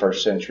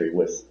 21st century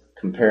with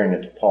comparing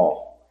it to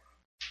Paul?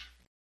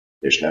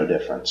 There's no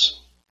difference.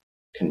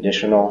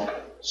 Conditional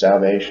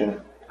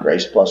salvation,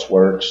 grace plus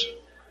works,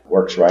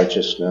 works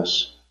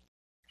righteousness.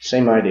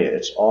 Same idea.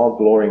 It's all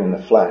glorying in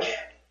the flesh.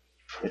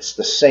 It's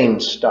the same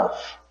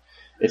stuff.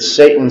 It's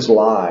Satan's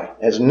lie.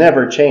 It has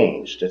never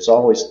changed. It's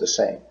always the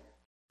same.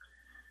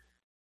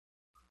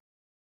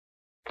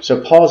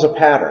 So Paul's a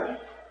pattern.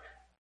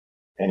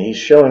 And he's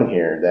showing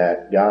here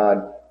that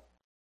God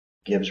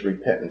gives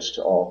repentance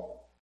to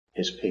all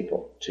his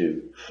people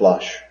to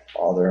flush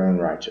all their own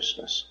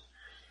righteousness.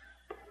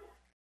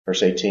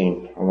 Verse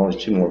 18, only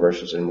 2 more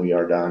verses and we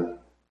are done.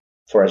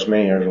 "For as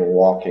many as are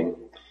walking,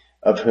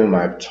 of whom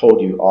I've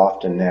told you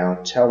often now,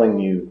 telling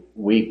you,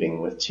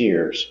 weeping with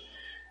tears,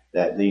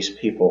 that these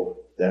people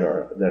that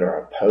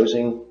are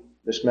opposing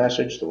this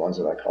message, the ones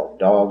that I call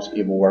dogs,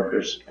 evil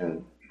workers,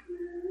 and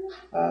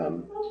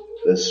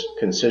this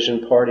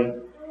concision party,"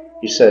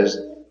 he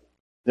says,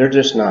 they're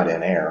just not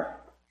in error.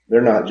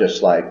 They're not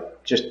just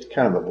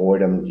kind of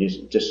avoid them,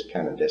 just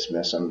kind of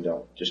dismiss them,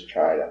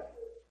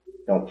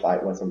 don't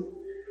fight with them.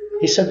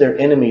 He said they're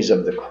enemies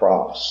of the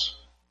cross.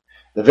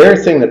 The very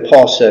thing that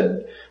Paul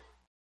said,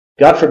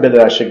 "God forbid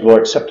that I should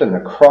glory except in the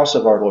cross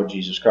of our Lord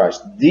Jesus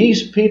Christ."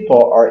 These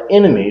people are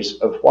enemies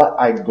of what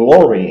I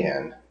glory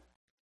in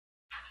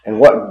and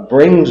what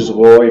brings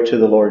glory to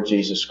the Lord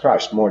Jesus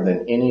Christ more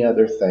than any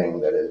other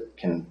thing that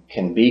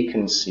can be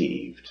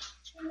conceived.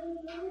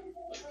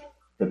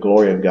 The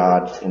glory of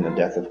God in the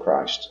death of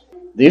Christ.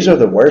 These are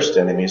the worst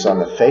enemies on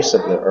the face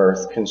of the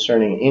earth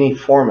concerning any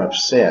form of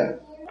sin,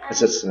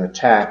 as it's an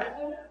attack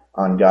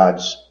on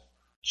God's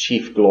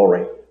chief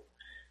glory.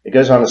 It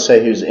goes on to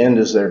say whose end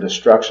is their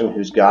destruction,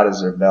 whose God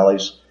is their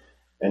bellies.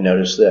 And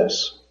notice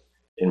this,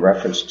 in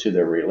reference to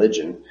their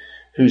religion,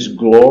 whose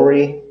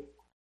glory,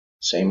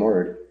 same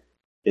word,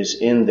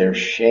 is in their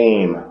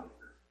shame.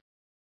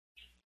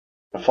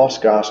 A false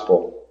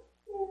gospel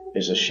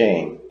is a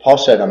shame. Paul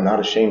said, "I'm not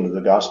ashamed of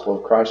the gospel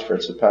of Christ, for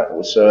it's a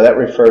power." So that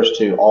refers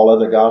to all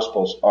other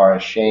gospels are a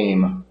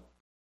shame.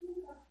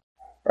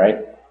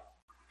 Right?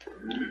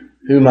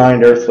 Who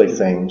mind earthly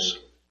things,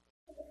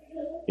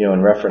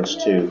 in reference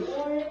to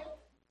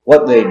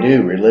what they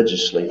do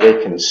religiously,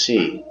 they can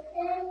see.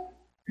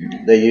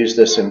 They use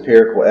this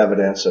empirical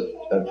evidence of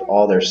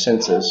all their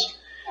senses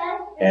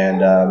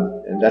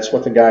And that's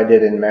what the guy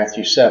did in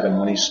Matthew 7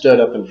 when he stood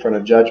up in front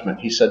of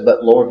judgment. He said,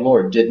 "But Lord,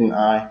 Lord, didn't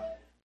I?"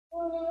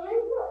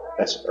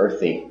 That's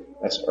earthy.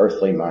 That's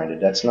earthly minded.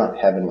 That's not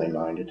heavenly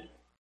minded.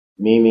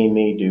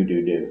 Me,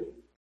 do.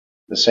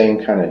 The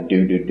same kind of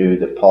do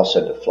that Paul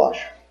said to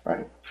Flush,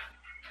 right?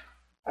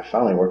 I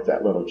finally worked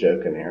that little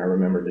joke in there. I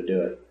remembered to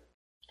do it.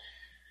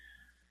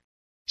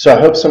 So I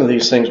hope some of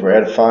these things were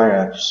edifying.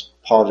 I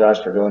apologize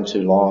for going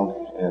too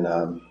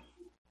long,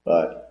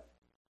 but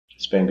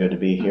it's been good to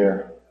be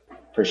here.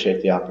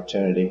 Appreciate the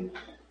opportunity.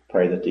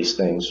 Pray that these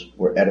things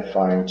were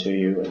edifying to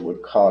you and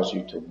would cause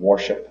you to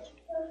worship.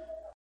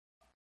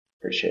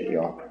 Appreciate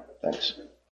you all. Thanks.